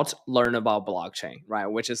in doubt, learn about blockchain, right?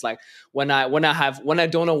 Which is like when I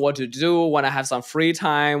don't know what to do, when I have some free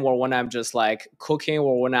time, or when I'm just like cooking,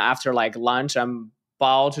 or when after like lunch I'm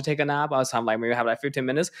about to take a nap. I was like maybe have like 15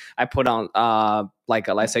 minutes. I put on like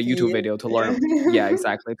let's say YouTube Appeal. video to learn. Yeah,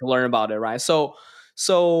 exactly, to learn about it, right? So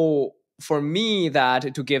for me,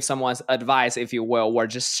 that to give someone's advice, if you will, or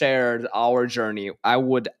just share our journey, I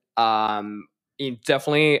would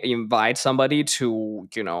definitely invite somebody to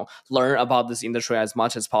learn about this industry as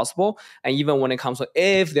much as possible. And even when it comes to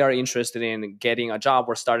if they are interested in getting a job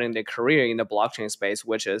or starting their career in the blockchain space,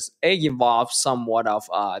 which is involves somewhat of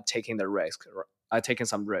taking the risk, taking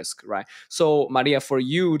some risk, right? So Maria, for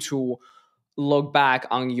you to look back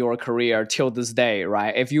on your career till this day,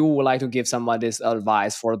 right? If you would like to give somebody this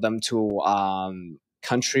advice for them to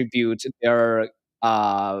contribute their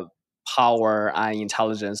uh, power and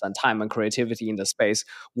intelligence and time and creativity in the space,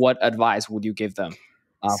 what advice would you give them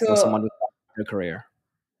for So someone to start their career?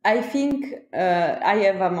 I think I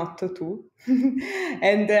have a motto too,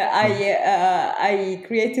 and Mhm. I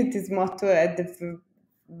created this motto at the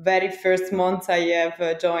very first month I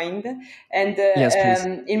have joined, and Yes, please.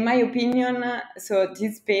 in my opinion, so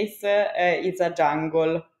this space is a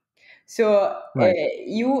jungle. So Right,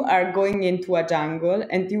 you are going into a jungle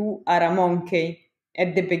and you are a monkey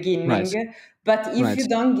at the right, beginning, but if right. you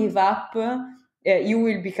don't give up, you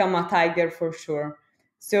will become a tiger for sure.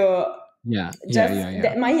 So Yeah, yeah, just yeah,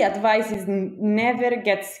 yeah. my advice is never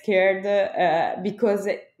get scared, because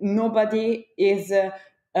nobody is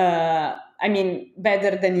I mean,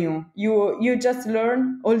 better than you. You just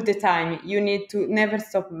learn all the time. You need to never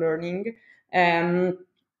stop learning, and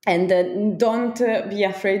don't be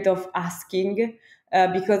afraid of asking.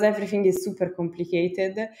 Because everything is super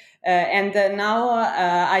complicated. And now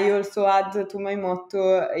I also add to my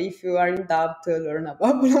motto, if you are in doubt, learn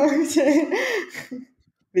about blockchain.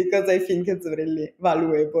 Because I think it's really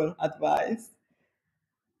valuable advice.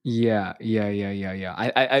 Yeah,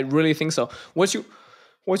 I really think so. What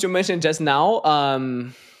you mentioned just now,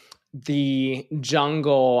 the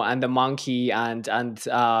jungle and the monkey and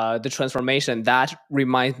the transformation, that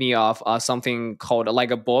reminds me of something called like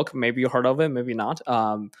a book. Maybe you heard of it, maybe not.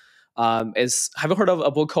 Is have you heard of a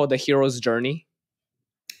book called The Hero's Journey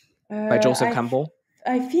by Joseph I Campbell?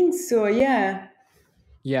 I think so. Yeah.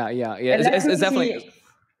 Yeah. Let me It's definitely. see.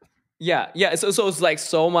 Yeah. So it's like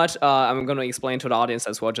so much. I'm going to explain to the audience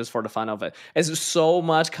as well, just for the fun of it. It's so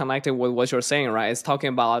much connected with what you're saying, right? It's talking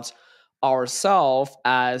about ourselves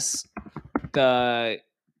as the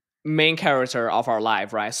main character of our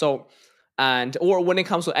life, right? So, and or when it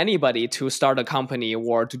comes to anybody to start a company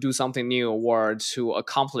or to do something new or to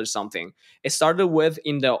accomplish something, it started with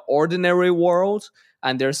in the ordinary world,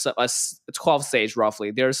 and there's a 12 stage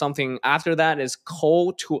roughly. There's something after that is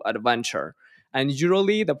call to adventure, and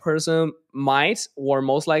usually the person might or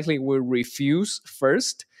most likely will refuse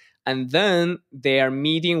first, and then they are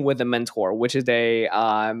meeting with a mentor, which is they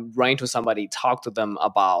run into somebody, talk to them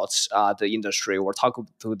about the industry or talk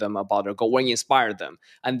to them about their goal or inspire them,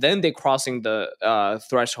 and then they crossing the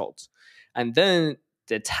thresholds, and then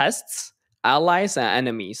the tests, allies and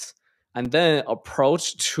enemies, and then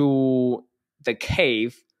approach to the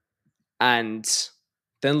cave, and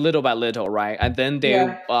then little by little, right? And then they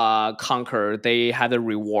Yeah. conquer, they have the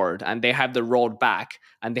reward, and they have the road back,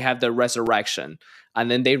 and they have the resurrection,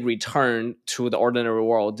 and then they return to the ordinary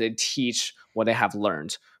world. They teach what they have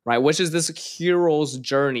learned, right? Which is this hero's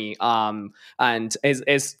journey. And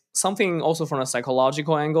is something also from a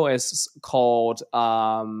psychological angle is called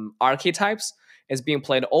archetypes. Is being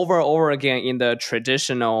played over and over again in the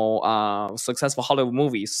traditional successful Hollywood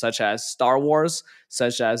movies, such as Star Wars,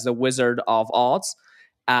 such as The Wizard of Oz,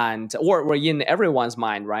 and or in everyone's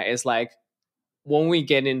mind, right? It's like when we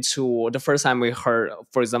get into the first time we heard,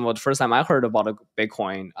 for example, the first time I heard about a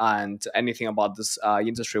Bitcoin and anything about this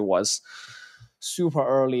industry was super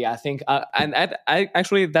early, I think. I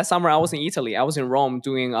actually that summer I was in Italy. I was in Rome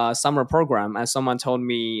doing a summer program, and someone told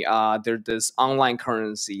me there's this online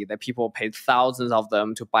currency that people paid thousands of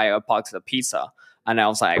them to buy a box of pizza, and I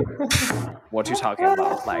was like, "What are you talking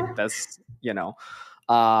about? Like that's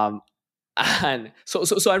Um, and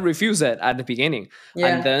so I refused it at the beginning, and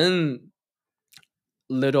Yeah. then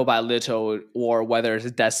little by little, or whether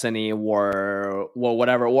it's destiny or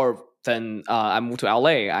whatever, or then I moved to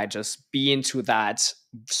LA. I just be into that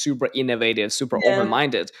super innovative, super open Yeah.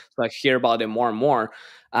 minded. So I hear about it more and more,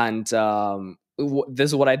 and this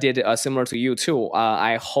is what I did, similar to you too.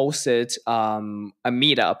 I hosted a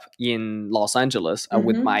meetup in Los Angeles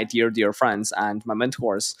with Mm-hmm. my dear friends and my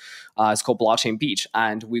mentors. It's called Blockchain Beach,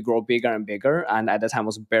 and we grow bigger and bigger. And at the time, it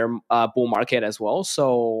was bull market as well.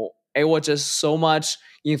 So it was just so much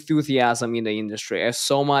enthusiasm in the industry. It's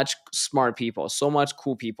so much smart people, so much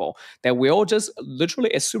cool people that we all just literally,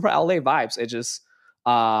 it's super LA vibes. It's just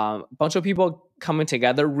a bunch of people coming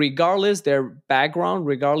together, regardless their background,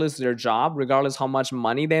 regardless their job, regardless how much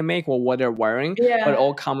money they make or what they're wearing, but Yeah.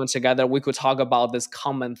 all coming together. We could talk about this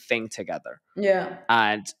common thing together, Yeah.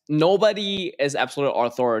 and nobody is absolute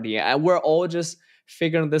authority, and we're all just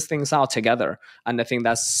figuring these things out together. And I think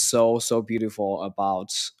that's so beautiful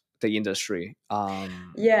about the industry.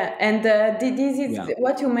 Yeah, and this Yeah. is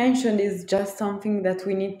what you mentioned is just something that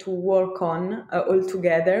we need to work on all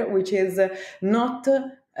together, which is not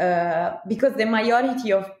because the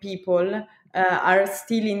majority of people are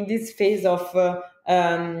still in this phase of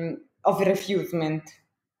refusement.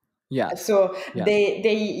 Yes. So Yes. they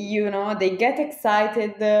they get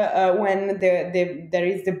excited when there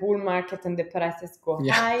is the bull market and the prices go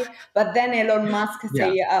Yeah. high, but then Elon Musk Yeah.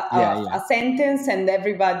 say Yeah. a sentence and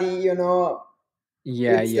everybody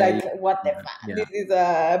Yeah. it's Yeah. like Yeah. what the Yeah. fuck, Yeah. this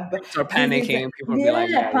Start is panicking. People be like,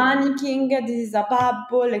 yeah, yeah. panicking, this is a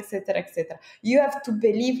bubble, etc., etc. You have to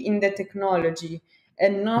believe in the technology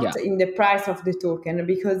and not Yeah. in the price of the token,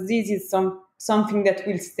 because this is something that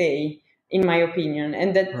will stay, in my opinion,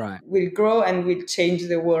 and that Right. will grow and will change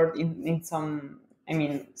the world in some, I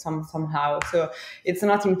mean, somehow. So it's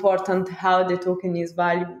not important how the token is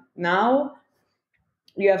valued now.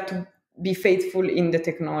 You have to be faithful in the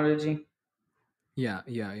technology. Yeah.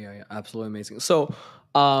 Absolutely amazing. So,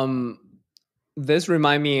 this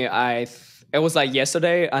remind me. it was like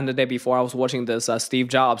yesterday and the day before I was watching this Steve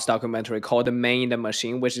Jobs documentary called The Man in the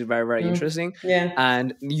Machine, which is very, very interesting. Yeah.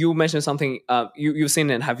 And you mentioned something, you've seen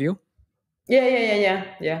it, have you? Yeah.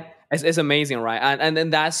 It's amazing, right? And then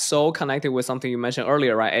that's so connected with something you mentioned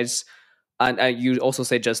earlier, right? It's and you also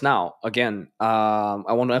said just now, again,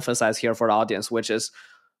 I want to emphasize here for the audience, which is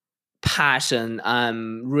passion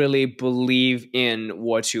and really believe in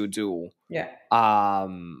what you do. Yeah.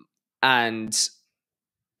 And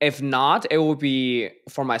if not, it would be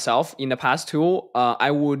for myself in the past too. I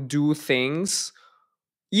would do things,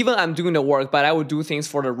 even I'm doing the work, but I would do things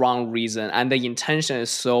for the wrong reason. And the intention is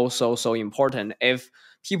so important. If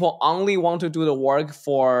people only want to do the work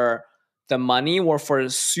for the money or for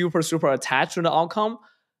super attached to the outcome,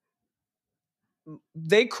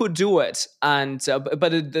 they could do it, and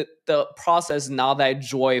but the process is not that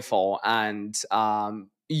joyful, and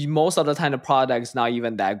most of the time the product is not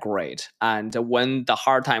even that great, and when the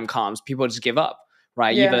hard time comes, people just give up,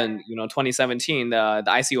 right? Yeah. Even 2017, the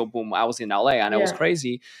ICO boom, I was in LA and it was Yeah.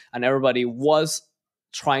 crazy, and everybody was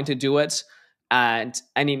trying to do it, and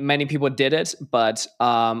many people did it, but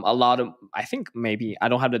a lot of, I think, maybe I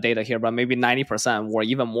don't have the data here, but maybe 90% or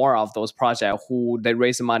even more of those projects who they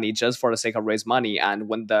raise money just for the sake of raise money, and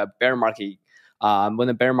when the bear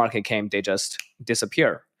market came, they just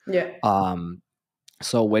disappear. Yeah.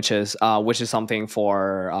 So which is something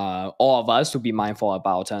for all of us to be mindful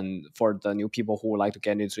about, and for the new people who would like to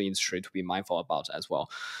get into the industry to be mindful about as well.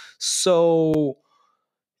 So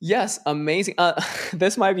yes, amazing.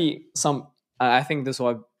 This might be some. I think this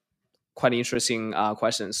was quite interesting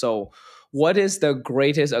question. So, what is the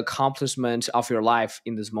greatest accomplishment of your life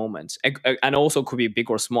in this moment? And also could be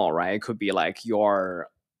big or small, right? It could be like you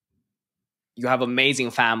have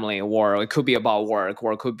amazing family, or it could be about work,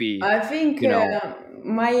 or it could be, I think you know,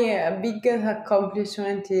 my biggest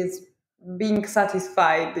accomplishment is being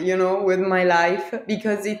satisfied, with my life,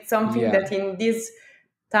 because it's something yeah, that in these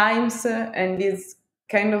times and this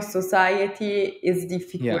kind of society is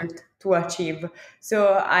yeah, difficult to achieve.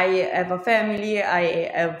 So I have a family, I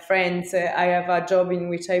have friends, I have a job in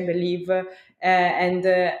which I believe, and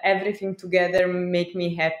everything together make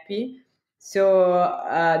me happy.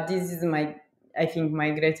 So this is I think my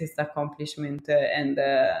greatest accomplishment, and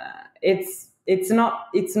it's not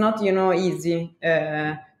easy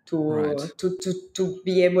right, to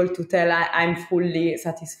be able to tell I'm fully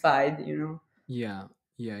satisfied. yeah,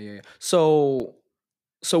 yeah. So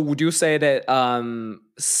would you say that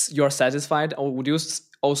you're satisfied, or would you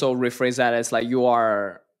also rephrase that as like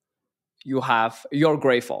you're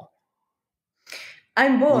grateful?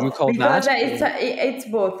 I'm Would you both, call because that? it's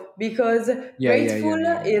both, because Yeah, grateful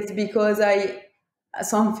is because I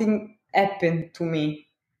something happened to me,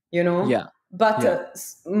 yeah, but yeah.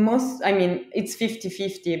 most, I mean, it's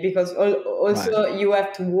 50-50, because Right, also you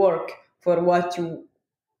have to work for what you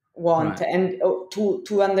want, right, and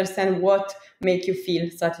to understand what make you feel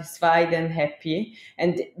satisfied and happy,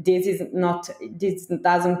 and this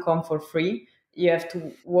doesn't come for free. You have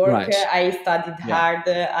to work. right. I studied Yeah, hard.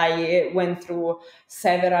 I went through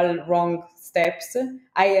several wrong steps.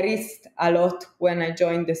 I risked a lot when I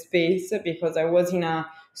joined the space, because I was in a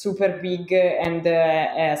super big and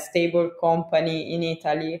a stable company in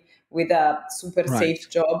Italy with a super right, safe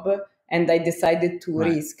job, and I decided to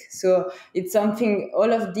right. risk. So it's something,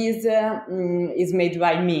 all of this is made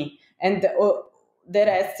by me. And the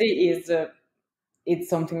rest is, it's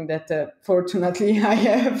something that fortunately I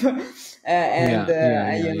have. And,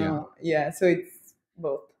 Yeah. yeah, so it's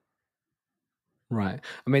both. Right.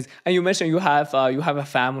 Amazing. And you mentioned you have a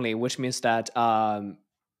family, which means that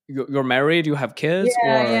you're married, you have kids, Yeah,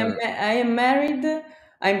 or I am married.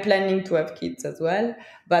 I'm planning to have kids as well,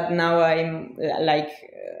 but now I'm like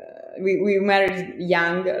we married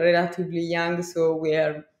young, relatively young, so we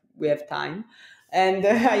have time, and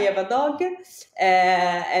I have a dog,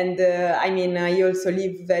 and I mean I also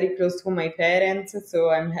live very close to my parents,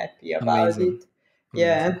 so I'm happy about amazing, it. amazing.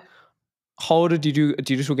 Yeah. How old did you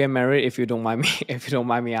two get married? If you don't mind me, if you don't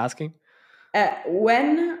mind me asking,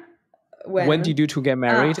 When when when did you two get Ah,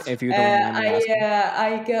 married? If you don't mind me asking.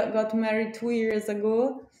 I got married 2 years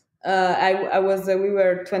ago. I was we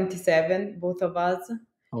were 27, both of us,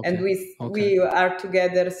 and Okay, okay. we are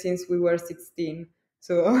together since we were 16.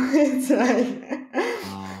 So it's like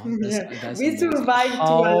Wow, yeah, that's we amazing. survived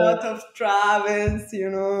to a lot How? of travels, a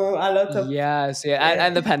lot of Yes, yeah, yeah.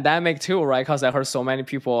 and the pandemic too, right? Because I heard so many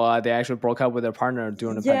people they actually broke up with their partner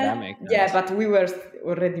during the Yeah, pandemic, and yeah, but we were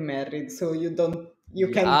already married, so you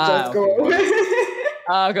yeah, can't just go. okay,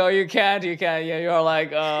 okay. Go, you can't. Yeah, you're like,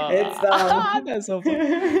 It's done. that's so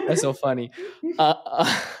that's so funny.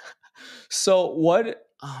 Uh, so what?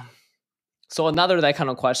 So another that kind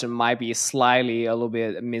of question might be slightly a little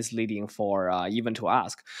bit misleading for even to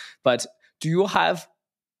ask, but do you have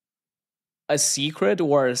a secret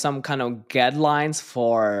or some kind of guidelines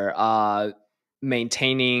for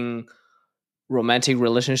maintaining romantic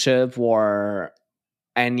relationship, or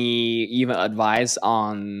any even advice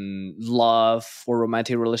on love or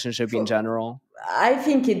romantic relationship in general? I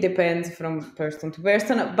think it depends from person to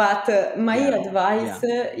person, but my Yeah, advice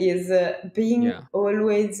yeah, is being yeah.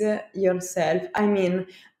 always yourself. I mean,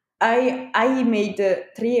 I made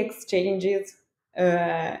 3 exchanges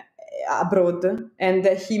uh, abroad, and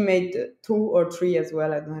he made 2 or 3 as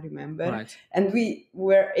well. I don't remember, Right. and we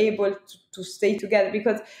were able to stay together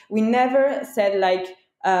because we never said like,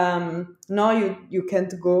 no, you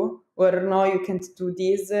can't go, or no, you can't do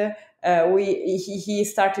this. He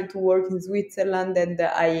started to work in Switzerland, and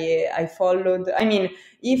I followed. I mean,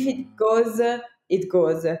 if it goes, it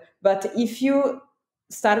goes. But if you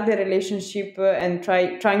start the relationship and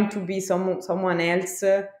trying to be someone else,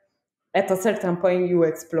 at a certain point you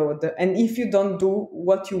explode. And if you don't do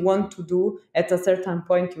what you want to do, at a certain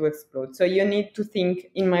point you explode. So you need to think,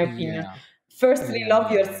 in my opinion, Yeah, firstly yeah,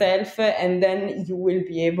 love yeah, yeah. yourself, and then you will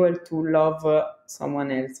be able to love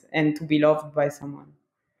someone else and to be loved by someone.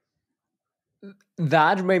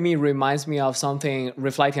 That maybe reminds me of something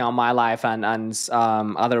reflecting on my life and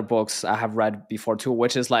other books I have read before too,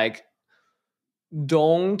 which is like,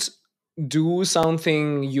 don't do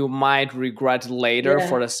something you might regret later Yeah.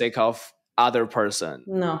 for the sake of other person,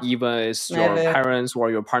 No, even it's your never. parents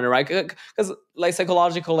or your partner, right? Because like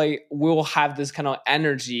psychologically we'll have this kind of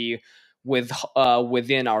energy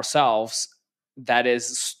within ourselves that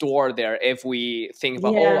is stored there if we think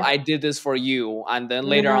about, oh, Yeah. I did this for you, and then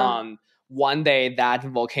later No. on one day that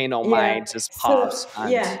volcano Yeah. might just So pops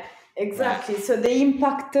and yeah, right. exactly. So the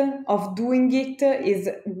impact of doing it is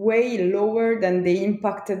way lower than the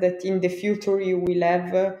impact that in the future you will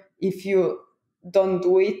have if you don't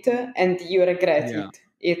do it and you regret Yeah, it.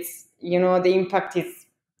 It's, the impact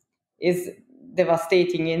is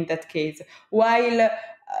devastating in that case. While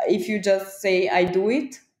if you just say I do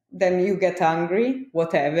it, then you get angry,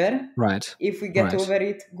 whatever. right, If we get right. over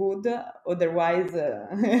it, good. Otherwise,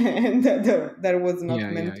 there was not Yeah,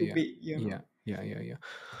 meant yeah, to yeah, be. yeah, yeah, yeah, yeah.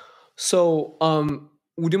 So,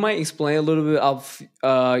 would you mind explain a little bit of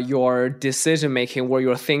your decision making or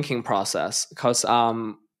your thinking process? Because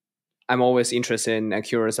I'm always interested and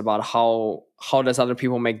curious about how does other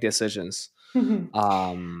people make decisions,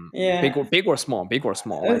 Yeah. big or small, like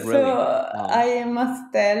So really. I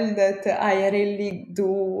must tell that I really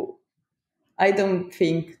do. I don't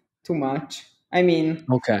think too much. I mean,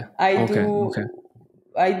 Okay, I okay, okay. do.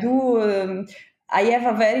 I do. I have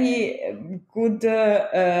a very good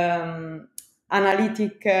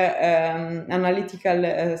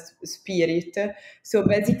analytical spirit. So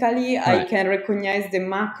basically, I Right. can recognize the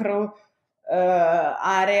macro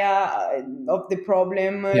area of the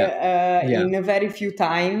problem Yeah. Yeah. in a very few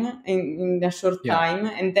time, in a short Yeah. time,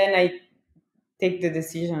 and then I take the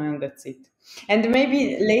decision, and that's it. And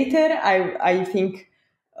maybe later I think,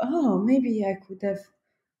 oh, maybe I could have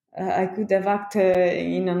acted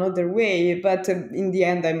in another way, but in the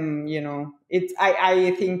end,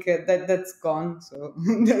 I think that's gone, so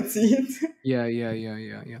that's it. Yeah. Yeah. Yeah.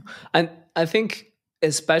 Yeah. Yeah. And I think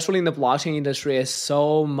especially in the blockchain industry is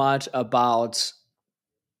so much about,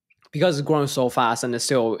 because it's growing so fast and it's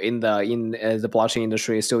still in the blockchain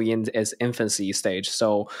industry is still in its infancy stage.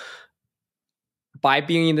 So by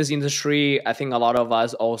being in this industry, I think a lot of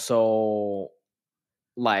us also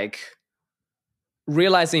like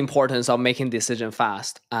realize the importance of making decision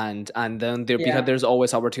fast, and then there, because Yeah, there's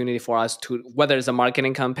always opportunity for us to, whether it's a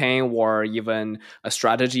marketing campaign or even a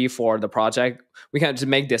strategy for the project, we can just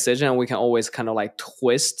make decision and we can always kind of like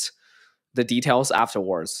twist the details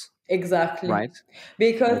afterwards, exactly. right?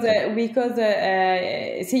 Okay. Because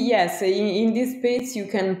see, yes, in this space you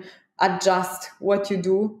can adjust what you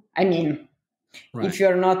do. I mean, Right. if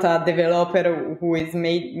you're not a developer who is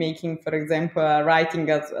making, for example, writing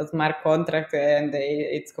a smart contract, and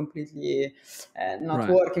it's completely not Right.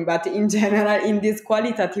 working. But in general, in this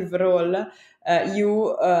qualitative role,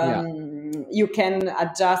 Yeah. you can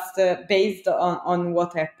adjust based on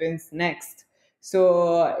what happens next.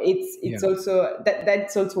 So it's Yeah. also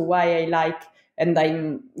that's also why I like, and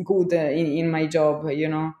I'm good in my job,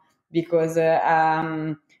 because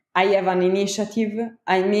I have an initiative.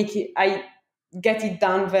 I get it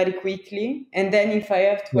done very quickly, and then if I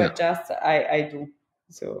have to Yeah. adjust, I do.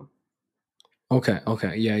 So Okay.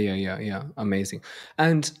 Okay. Yeah. Yeah. Yeah. Yeah. Amazing.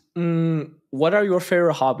 And what are your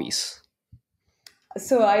favorite hobbies?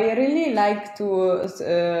 So I really like to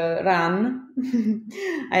run.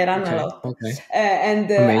 I run a Okay, lot, okay,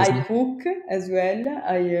 and I amazing. cook as well.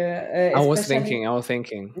 I especially, I was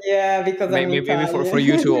thinking. yeah, because I'm Maybe for Italian.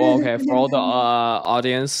 you to, okay, for all the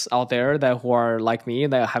audience out there that who are like me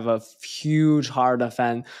that have a huge heart and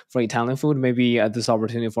fan for Italian food, maybe this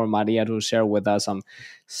opportunity for Maria to share with us some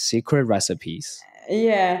secret recipes.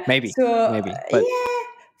 Yeah. Maybe, So maybe. But yeah,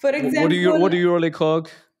 for what example, do you really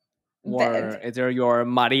cook? Or that, is there your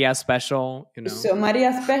Maria special? You know? so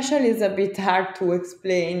Maria Special is a bit hard to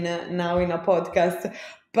explain now in a podcast,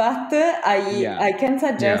 but Yeah, I can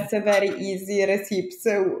yeah. suggest a very easy recipe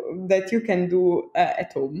so that you can do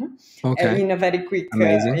at home Okay, in a very quick amazing.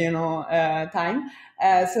 time.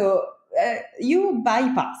 So you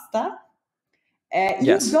buy pasta. You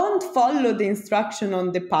Yes. don't follow the instruction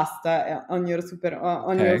on the pasta on your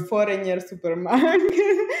Okay. foreign year supermarket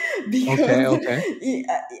Okay. because Okay.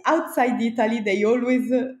 outside Italy they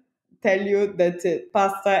always tell you that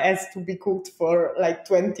pasta has to be cooked for like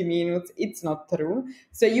 20 minutes. It's not true.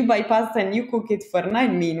 So you buy pasta and you cook it for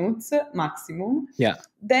 9 minutes maximum. Yeah.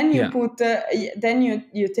 Then you Yeah. put then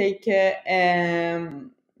you take I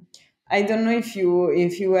don't know if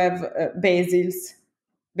you have basil.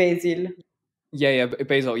 Yeah. Yeah.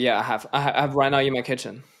 Basil. Yeah, I have. I have right now in my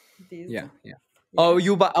kitchen. This, Yeah. Yeah. Oh, yeah.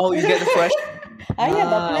 you buy. Oh, you get the fresh. I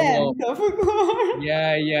have a Ah, well. plant, of course.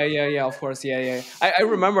 Yeah. Yeah. Yeah. Yeah. Of course. Yeah. Yeah. I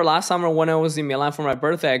remember last summer when I was in Milan for my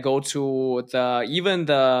birthday. I go to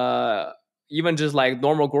even just like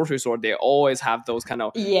normal grocery store. They always have those kind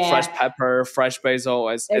of fresh Yeah, pepper, fresh basil.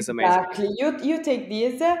 It's amazing. exactly. You take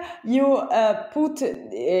this, you put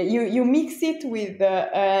you mix it with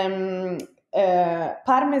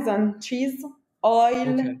Parmesan cheese, oil,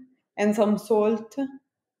 Okay. and some salt,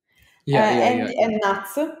 Yeah. Yeah. Yeah. and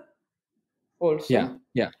nuts Yeah. also.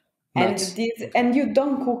 Yeah. And Nuts. this, Okay. and you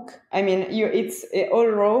don't cook. I mean, you it's all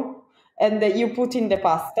raw, and you put in the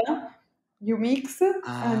pasta. You mix,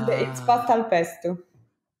 and it's Ah. pasta al pesto.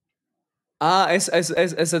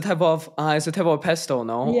 It's a type of pesto,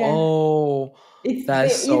 no? Yeah. Oh,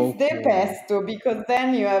 that's so It's the cool. pesto because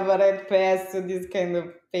then you have a red pesto, this kind of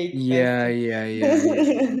fake Yeah, pesto. yeah, yeah, yeah,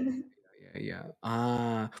 yeah, yeah,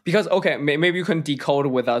 yeah. Because okay, maybe you can decode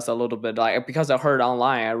with us a little bit, like because I heard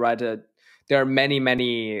online, I read that there are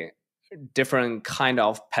many different kind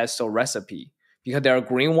of pesto recipe. Because there are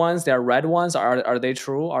green ones, there are red ones. Are they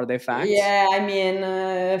true? Are they facts? Yeah, I mean,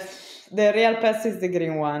 the real pesto is the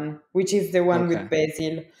green one, which is the one with Okay,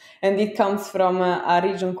 basil, and it comes from a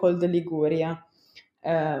region called the Liguria.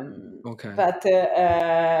 okay, But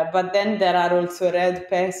then there are also red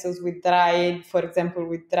pestos with dried, for example,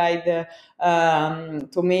 with dried yeah,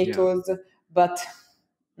 tomatoes. But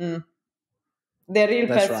mm, the real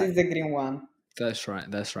that's pesto right. is the green one. That's right.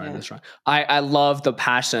 That's right. Yeah. That's right. I love the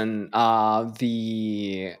passion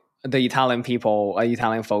the Italian people,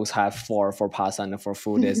 Italian folks have for pasta and for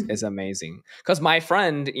food is amazing. Because my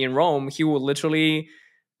friend in Rome, he would literally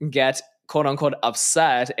get quote unquote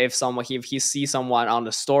upset if he sees someone on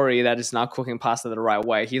the story that is not cooking pasta the right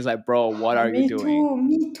way. He's like, bro, what are you Me doing? too.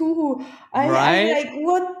 Me too. I'm Right? like,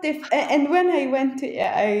 what the? And when I went,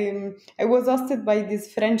 I was hosted by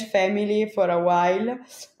this French family for a while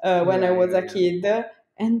when I Yeah, was yeah, a yeah. kid,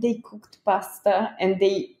 and they cooked pasta and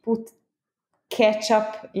they put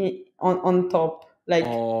ketchup on top. Like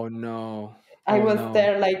Oh no. I Oh was no.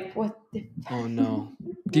 there, like, what the? Oh no.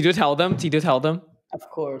 Did you tell them? Did you tell them? Of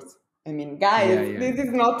course. I mean, Yeah, guys, yeah, this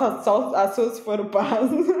is not a sauce for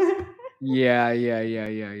pasta. yeah, yeah, yeah,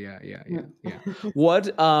 yeah, yeah, yeah, yeah, yeah. What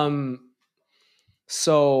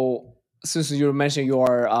so since you mentioned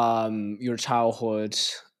your childhood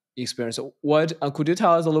experience, what could you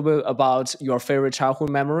tell us a little bit about your favorite childhood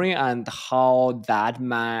memory and how that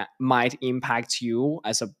might impact you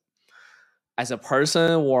as a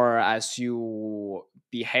person or as you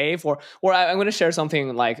behave or I'm going to share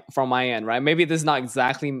something like from my end, right? Maybe this is not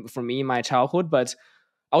exactly for me in my childhood, but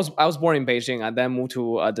I was born in Beijing and then moved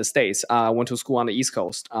to the States. I went to school on the East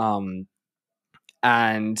Coast.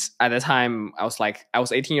 And at the time, I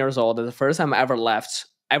was 18 years old. The first time I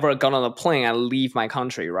ever got on a plane and leave my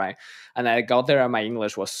country, right? And I got there and my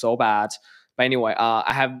English was so bad. But anyway,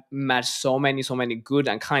 I have met so many good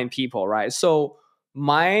and kind people, right? So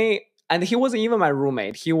my and he wasn't even my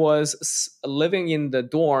roommate. He was living in the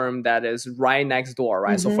dorm that is right next door,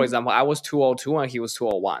 right? So for Mm-hmm. example, I was 202 and he was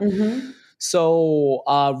 201. Mm-hmm. So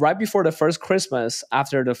right before the first Christmas,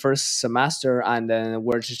 after the first semester, and then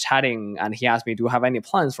we're just chatting, and he asked me, "Do you have any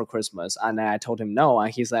plans for Christmas?" And then I told him no,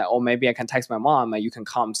 and he's like, "Oh, maybe I can text my mom, and you can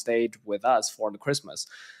come stay with us for the Christmas."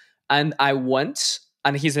 And I went,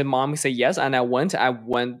 and he said, "Mom," he said yes, and I went. I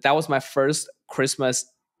went. That was my first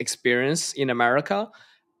Christmas experience in America,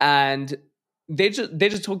 and they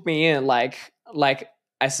just took me in like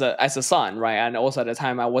as a son, right? And also at the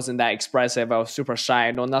time I wasn't that expressive. I was super shy.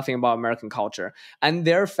 I know nothing about American culture. And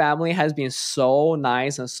their family has been so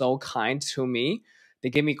nice and so kind to me. They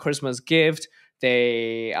gave me Christmas gift.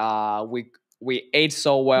 They we ate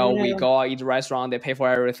so well. We Yeah. go out, eat at restaurant. They pay for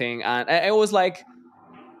everything, and it was like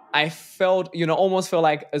I felt, almost feel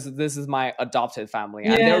like this is my adopted family,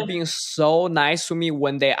 and they're Yeah. being so nice to me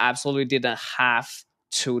when they absolutely didn't have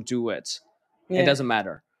to do it. It Yeah. doesn't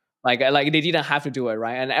matter. Like they didn't have to do it,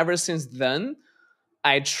 right? And ever since then,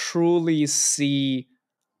 I truly see.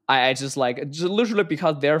 I just just literally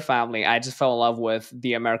because their family, I just fell in love with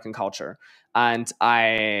the American culture, and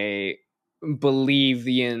I believe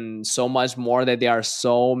in so much more that there are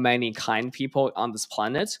so many kind people on this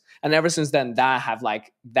planet. And ever since then, that have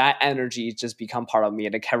that energy just become part of me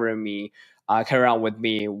and carry on with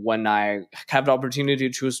me when I have the opportunity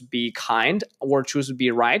to choose to be kind or choose to be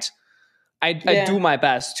right. I do Yeah. my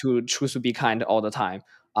best to choose to be kind all the time.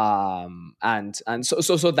 And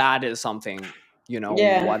so that is something,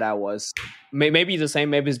 Yeah. what I was maybe the same,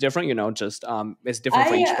 maybe it's different, just it's different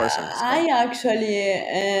for each person. So I actually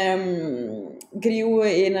grew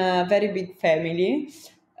in a very big family,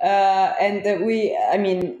 and I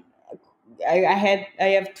mean, I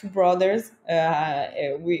have two brothers,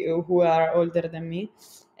 who are older than me,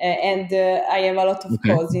 and I have a lot of okay.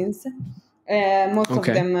 cousins. Most of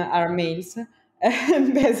Okay. them are males,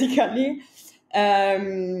 basically.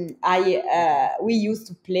 I We used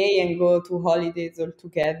to play and go to holidays all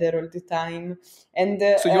together all the time, and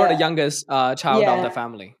So you're the youngest child of the yeah,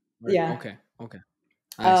 family, right? yeah. Okay. Okay.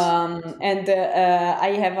 Nice. And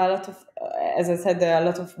I have a lot of, as I said, a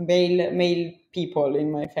lot of male people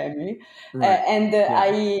in my family, Right. and Yeah.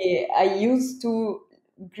 I used to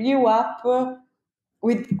grew up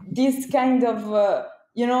with this kind of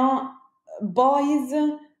boys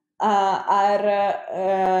are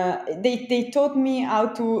they taught me how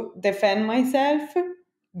to defend myself,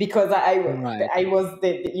 because Right. I was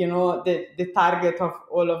the target of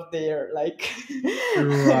all of their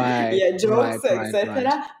Right. yeah, Right. jokes, Right. Right.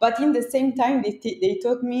 etc. But in the same time they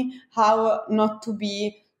taught me how not to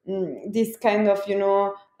be this kind of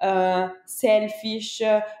selfish,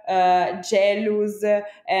 jealous,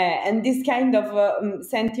 and this kind of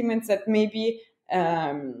sentiments that maybe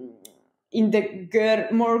in the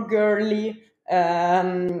more girly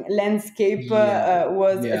landscape Yeah.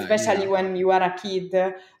 was, Yeah. especially Yeah. when you are a kid,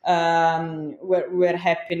 were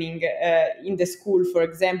happening in the school. For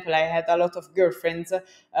example, I had a lot of girlfriends,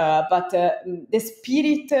 but the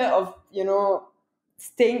spirit of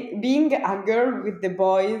staying being a girl with the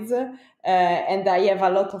boys, and I have a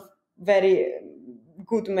lot of very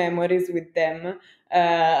good memories with them,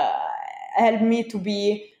 helped me to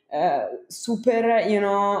be super,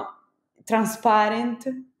 transparent,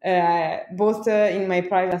 both in my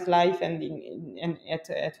private life and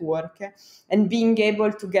at work, and being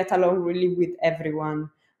able to get along really with everyone.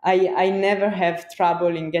 I never have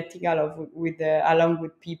trouble in getting along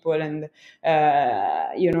with people, and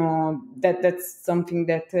that's something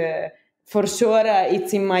that for sure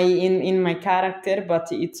it's in my character,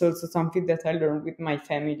 but it's also something that I learned with my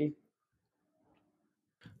family.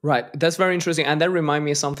 Right. That's very interesting, and that remind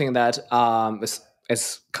me of something that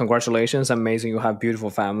it's congratulations, amazing. You have beautiful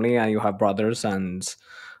family, and you have brothers, and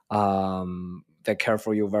they care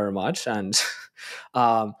for you very much. And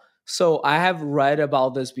so I have read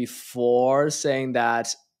about this before, saying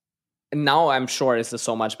that now I'm sure it's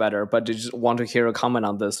so much better, but I just want to hear a comment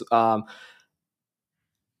on this.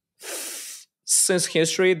 Since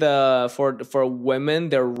history, the for women,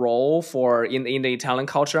 their role for in the Italian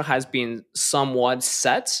culture has been somewhat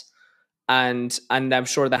set, and I'm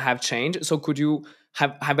sure that have changed. So could you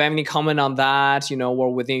have any comment on that?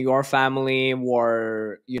 Or within your family,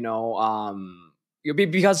 or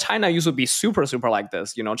because China used to be super super like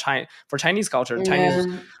this. China, for Chinese culture, Chinese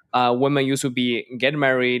Yeah, women used to be get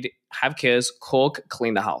married, have kids, cook,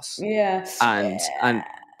 clean the house, yeah. and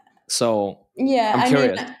so Yeah, I'm I mean,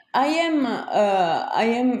 curious. I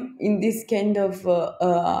am in this kind of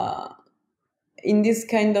in this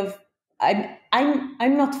kind of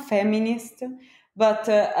I'm not feminist, but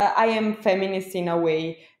I am feminist in a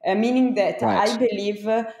way, meaning that Right. I believe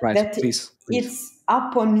Right. that Please. Please. it's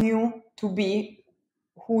up on you to be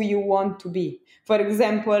who you want to be. For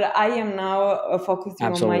example, I am now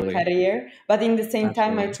focusing on my Absolutely. career, but in the same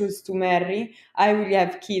time, I Absolutely. choose to marry. I will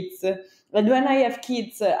have kids. But when I have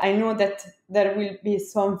kids, I know that there will be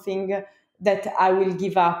something that I will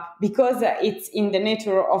give up, because it's in the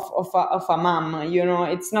nature of a mom.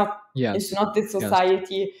 It's Yes. not the Yes.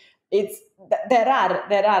 society there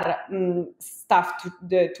are stuff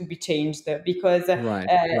to be changed, because Right.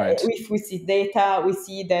 Right. if we see data, we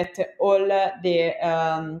see that all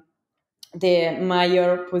the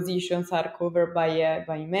major positions are covered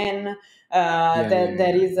by men. Yeah. Yeah.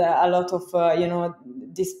 There Yeah. is a lot of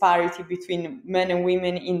disparity between men and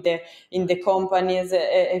women in the companies,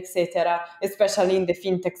 etc., especially in the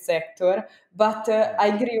fintech sector. But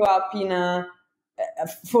I grew up in a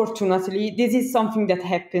fortunately, this is something that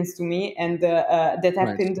happens to me, and that Right.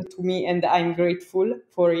 happened to me, and I'm grateful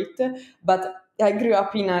for it. But I grew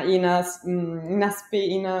up in a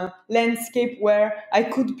landscape where I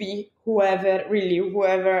could be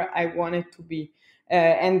whoever I wanted to be,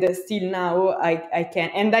 and still now I can,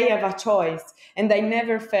 and I have a choice, and I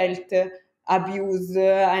never felt abused.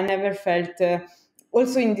 I never felt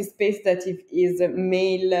also in this space that it is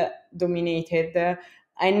male dominated.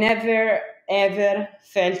 I never ever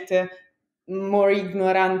felt more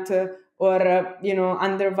ignorant or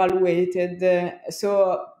undervaluated.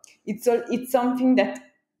 So it's something that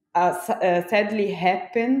sadly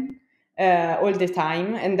happen all the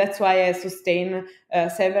time, and that's why I sustain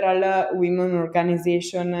several women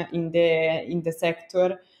organization in the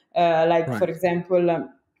sector, like for Right. example.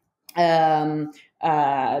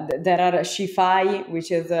 There are Shifai,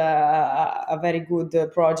 which is a very good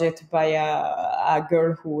project by a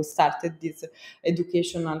girl who started this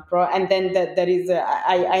educational and then there is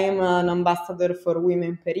I am an ambassador for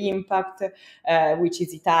Women per Impact, which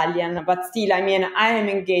is Italian, but still, I mean, I am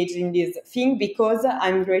engaged in this thing because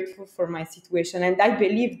I'm grateful for my situation, and I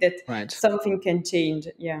believe that Right. something can change.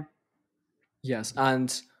 Yeah. Yes.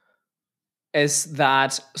 And it's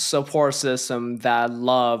that support system, that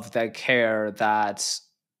love, that care, that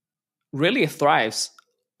really thrives.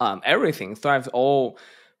 Everything thrives. All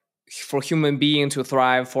for human being to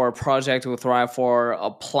thrive, for a project to thrive, for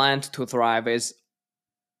a plant to thrive is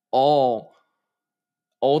all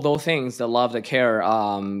those things, the love, the care,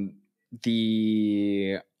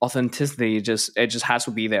 the authenticity, just has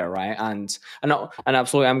to be there, right? And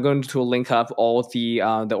absolutely, I'm going to link up all the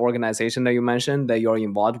organization that you mentioned that you're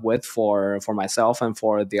involved with for myself and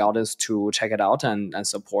for the audience to check it out and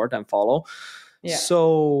support and follow. Yeah.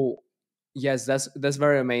 So yes, that's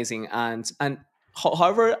very amazing. And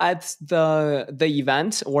however, at the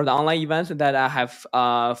event or the online event that I have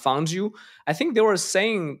found you, I think they were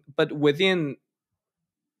saying, but within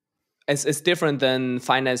it's different than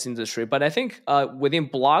finance industry, but I think within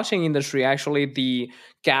blockchain industry, actually the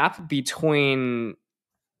gap between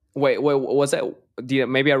wait was it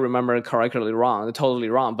maybe I remember correctly wrong, totally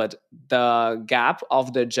wrong, but the gap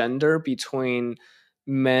of the gender between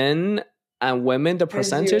men and women, the As you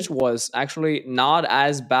percentage was actually not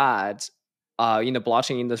as bad in the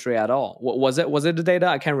blockchain industry at all. Was it the data?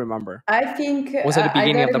 I can't remember. I think Was it the I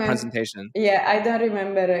beginning don't of the remember. presentation? Yeah, I don't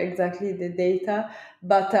remember exactly the data,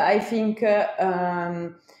 but I think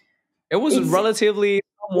It was it's relatively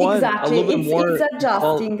somewhat a exactly little bit it's more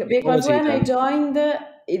adjusting, because equality when I than joined,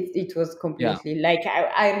 it was yeah. completely like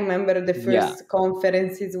I remember the Yeah, first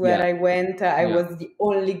conferences where yeah, I went. I yeah, was the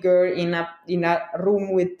only girl in a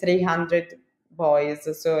room with 300 boys,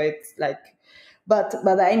 so it's like, but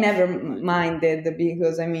I never right, minded,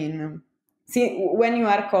 because I mean, see, when you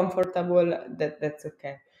are comfortable, that's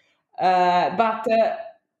okay. But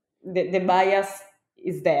the bias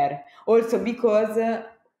is there also because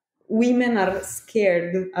women are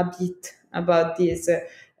scared a bit about this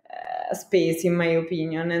space, in my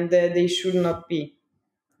opinion, and they should not be,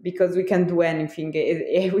 because we can do anything.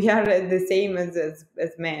 We are the same as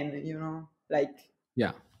men, like,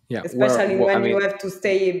 yeah, yeah. especially I when you mean, have to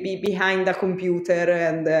stay behind a computer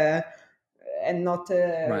and not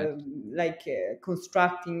right, like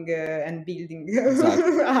constructing and building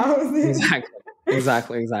exactly, houses.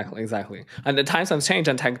 exactly, exactly. And the times have changed,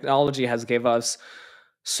 and technology has gave us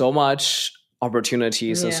so much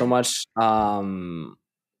opportunities and so Yeah. much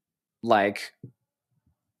like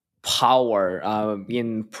power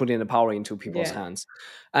in putting the power into people's Yeah. hands.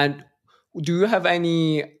 And do you have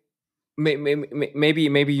any maybe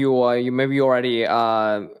you already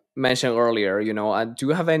mentioned earlier, do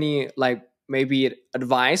you have any like maybe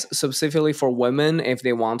advice specifically for women if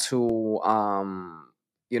they want to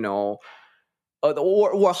you know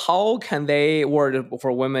or how can they, or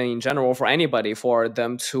for women in general, for anybody, for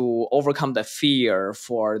them to overcome the fear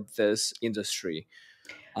for this industry?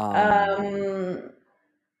 Um,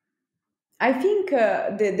 I think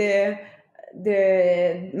the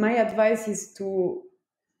my advice is to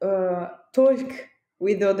talk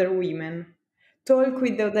with other women, talk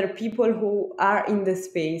with other people who are in the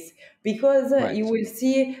space, because you Right. will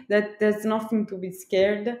see that there's nothing to be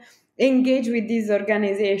scared. engage with these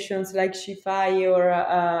organizations like SheFi or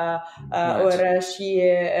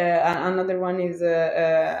another one is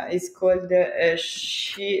called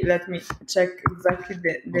She. Let me check exactly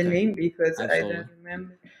the name because Absolutely. I don't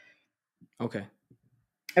remember. Okay.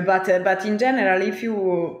 But in general, if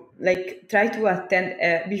you like try to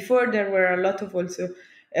attend, before there were a lot of also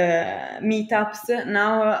meetups.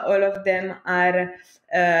 Now all of them are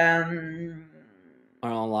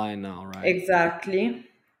online now, right? Exactly.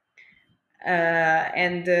 By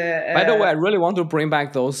the way, I really want to bring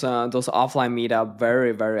back those offline meetup.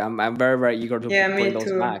 I'm very eager to Yeah, bring me those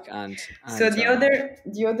too. back. And So the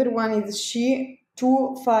other one is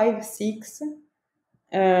She256.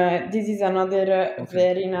 This is another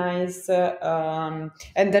very nice, and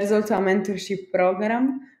there's also a mentorship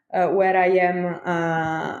program where I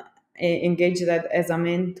am engaged as a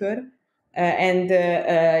mentor, and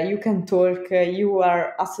you can talk. You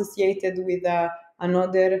are associated with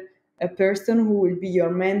another a person who will be your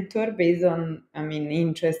mentor based on, I mean,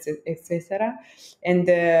 interests, etc. And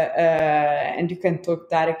you can talk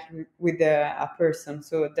directly with a person.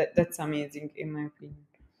 So that's amazing in my opinion.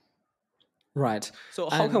 Right. So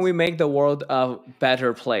how can we make the world a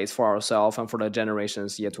better place for ourselves and for the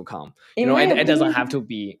generations yet to come? In my It doesn't opinion, have to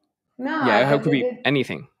be. no, Yeah, it could be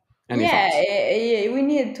anything. Any thoughts? we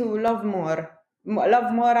need to love more.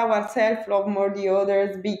 Love more ourselves, love more the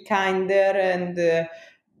others, be kinder, and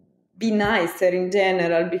be nicer in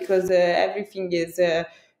general, because everything is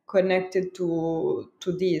connected to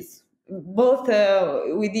this, both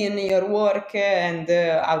within your work and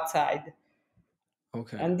outside.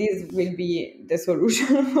 Okay. And this will be the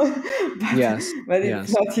solution, Yes. but it's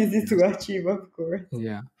Yes. not easy to achieve, of course.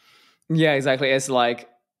 Yeah. Yeah, exactly. It's like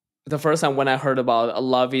the first time when I heard about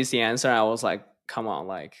love is the answer, I was like, come on,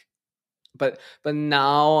 like. But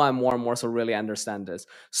now I'm more and more so really understand this.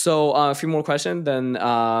 So a few more questions, then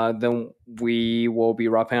we will be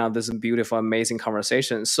wrapping up this beautiful, amazing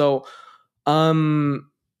conversation. So,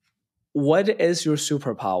 what is your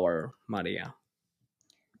superpower, Maria?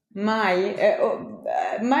 My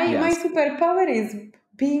Yes. superpower is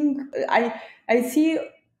being. I see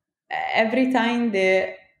every time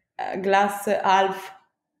the glass half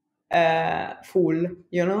full.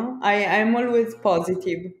 I'm always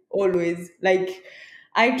positive, always. Like,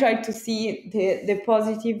 I try to see the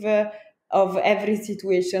positive of every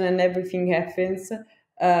situation and everything happens,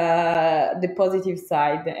 the positive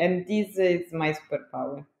side, and this is my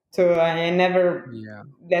superpower. So I never Yeah.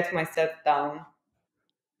 let myself down.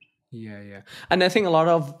 Yeah. And I think a lot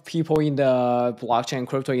of people in the blockchain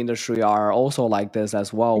crypto industry are also like this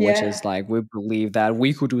as well, which is Yeah, like we believe that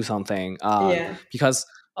we could do something. yeah. Because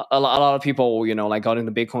a lot of people, like got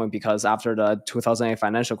into Bitcoin because after the 2008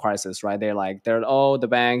 financial crisis, right? They're oh, the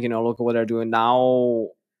bank, look at what they're doing now.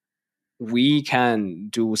 We can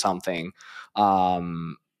do something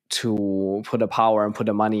to put the power and put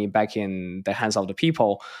the money back in the hands of the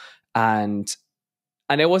people. And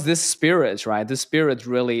it was this spirit, right? The spirit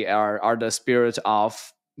really are the spirit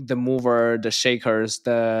of the mover, the shakers,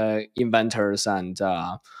 the inventors, and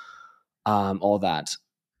all that.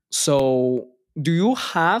 So do you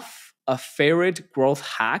have a favorite growth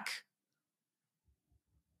hack?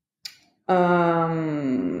 Not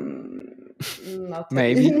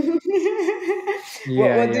Maybe. really.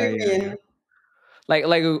 What do you Yeah. mean?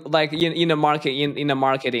 Like in the market, in the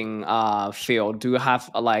marketing field, do you have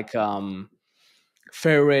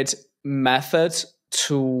favorite methods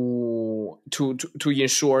to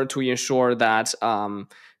ensure that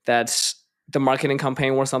that the marketing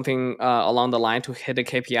campaign or something along the line to hit the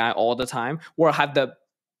KPI all the time, or have the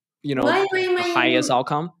My, my, the highest my,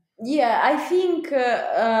 outcome? yeah, I think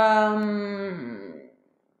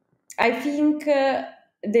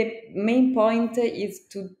the main point is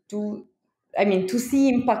to do, I mean, to see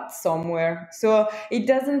impact somewhere. So it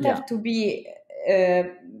doesn't Yeah. have to be uh,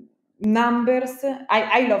 numbers.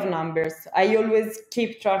 I love numbers. I always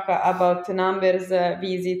keep track about numbers,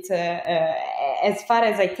 visits, as far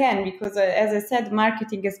as I can, because as I said,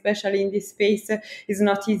 marketing, especially in this space, is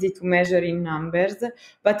not easy to measure in numbers.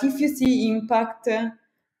 But if you see impact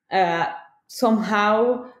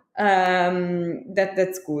somehow,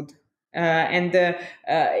 that's good. And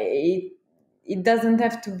it doesn't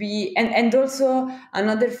have to be. And also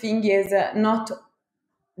another thing is not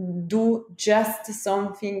do just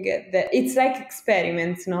something that it's like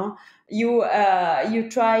experiments, no? You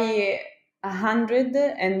try 100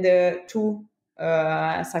 and two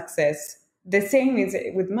success. The same is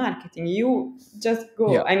with marketing. You just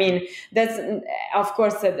go. Yeah. I mean, that's of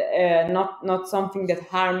course not something that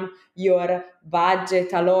harm your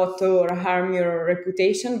budget a lot or harm your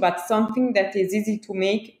reputation, but something that is easy to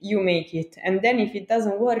make. You make it, and then if it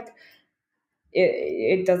doesn't work,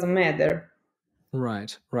 it doesn't matter.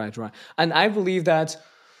 Right. And I believe that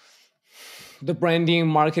the branding,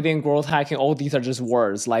 marketing, growth hacking, all these are just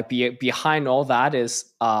words. Like behind all that is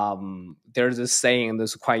there's this saying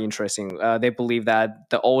that's quite interesting. They believe that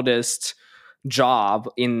the oldest job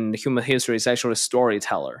in human history is actually a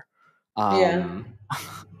storyteller. Yeah. Um,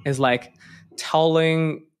 it's like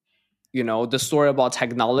telling the story about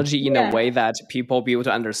technology in a Yeah. way that people be able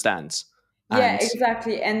to understand. Yeah, And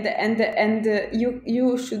exactly.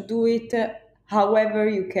 You should do it however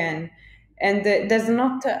you can. And there's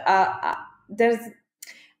not there's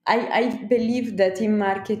I believe that in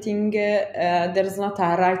marketing there's not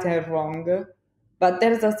a right and wrong, but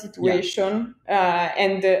there's a yeah, situation,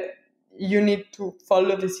 and you need to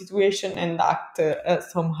follow the situation and act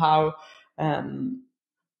somehow, um,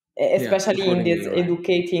 yeah, especially in this accordingly, right?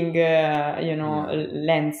 educating, Yeah,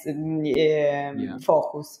 lens, yeah.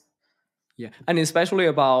 focus. Yeah, and especially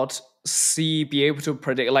about be able to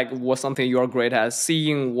predict like what something you're great at,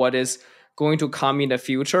 seeing what is going to come in the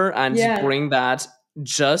future, and just Yeah. bring that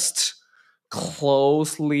just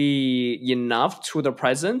closely enough to the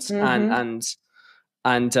present, Mm-hmm.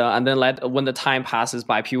 and then let when the time passes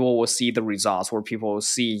by, people will see the results, or people will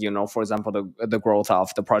see, for example, the growth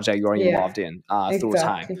of the project you're Yeah, involved in through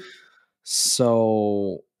time. exactly.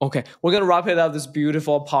 So okay, we're gonna wrap it up this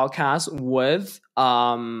beautiful podcast with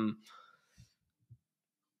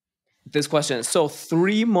this question. So,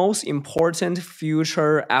 three most important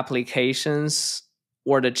future applications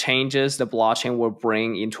or the changes the blockchain will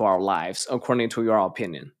bring into our lives, according to your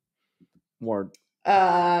opinion. Or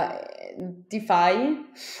uh, DeFi,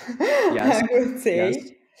 yes, I would yes,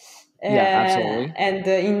 say. yeah, absolutely. And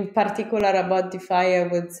in particular about DeFi, I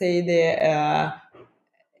would say the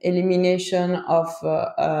elimination of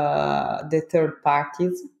the third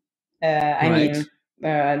parties. I Right. mean,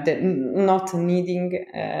 not needing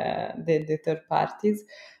the third parties.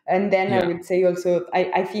 And then I Yeah. would say also,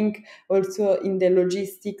 I think also in the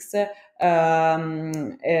logistics, I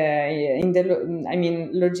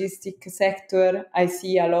mean, logistic sector, I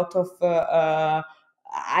see a lot of,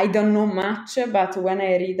 I don't know much, but when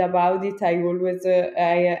I read about it, I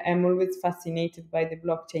am always fascinated by the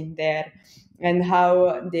blockchain there and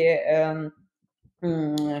how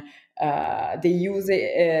mm, they use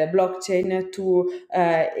blockchain to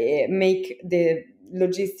make the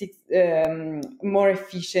logistics more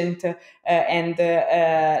efficient and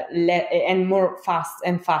more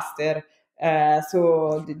faster. This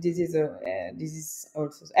is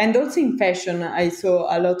also, and also in fashion I saw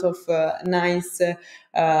a lot of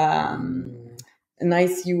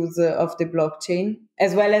nice use of the blockchain,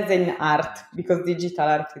 as well as in art, because digital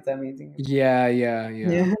art is amazing as well. Yeah. Yeah.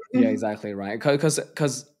 Yeah, exactly, right.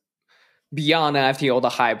 Because beyond NFT, all the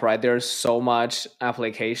hype, right? There's so much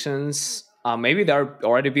applications. Maybe they're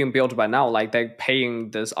already being built by now. Like they're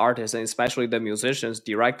paying this artists and especially the musicians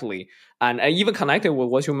directly, and even connected with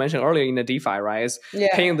what you mentioned earlier in the DeFi, right? Is Yeah.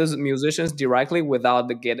 paying these musicians directly without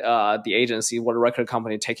the agency or the record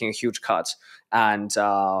company taking a huge cut, and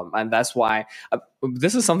that's why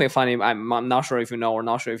this is something funny. I'm not sure if you know or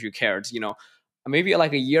not sure if you cared. Maybe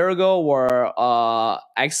like a year ago or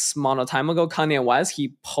X amount of time ago, Kanye West,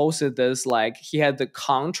 he posted this, like he had the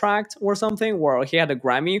contract or something where he had a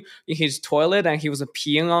Grammy in his toilet and he was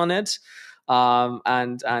peeing on it.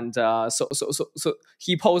 So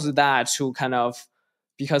he posted that to kind of,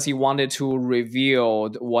 because he wanted to reveal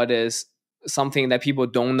what is something that people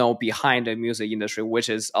don't know behind the music industry, which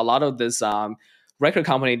is a lot of this record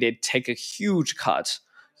company, they take a huge cut.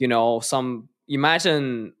 Some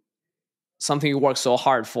imagine something you work so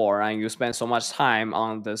hard for and you spend so much time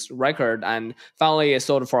on this record, and finally it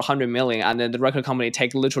sold for 100 million, and then the record company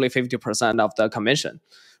take literally 50% of the commission,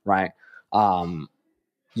 right? um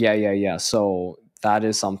yeah, so that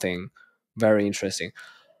is something very interesting.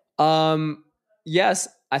 Yes,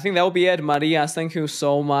 I think that will be it, Maria. Thank you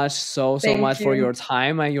so much, so Thank much for you. your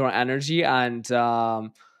time and your energy, and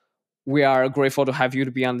we are grateful to have you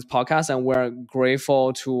to be on this podcast, and we're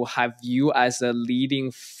grateful to have you as a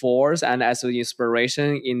leading force and as an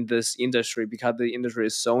inspiration in this industry, because the industry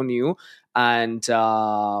is so new. And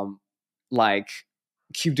like,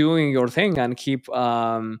 keep doing your thing and keep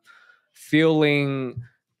feeling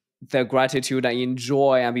the gratitude and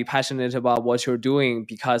enjoy and be passionate about what you're doing,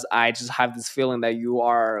 because I just have this feeling that you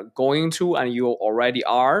are going to, and you already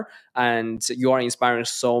are, and you are inspiring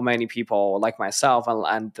so many people like myself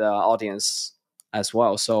and the audience. as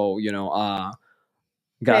well. So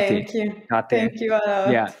Gati, Thank you. Gati. Thank you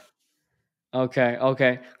a Yeah. lot. Okay.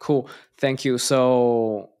 Okay. Cool. Thank you.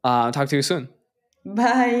 So talk to you soon.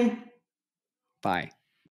 Bye. Bye.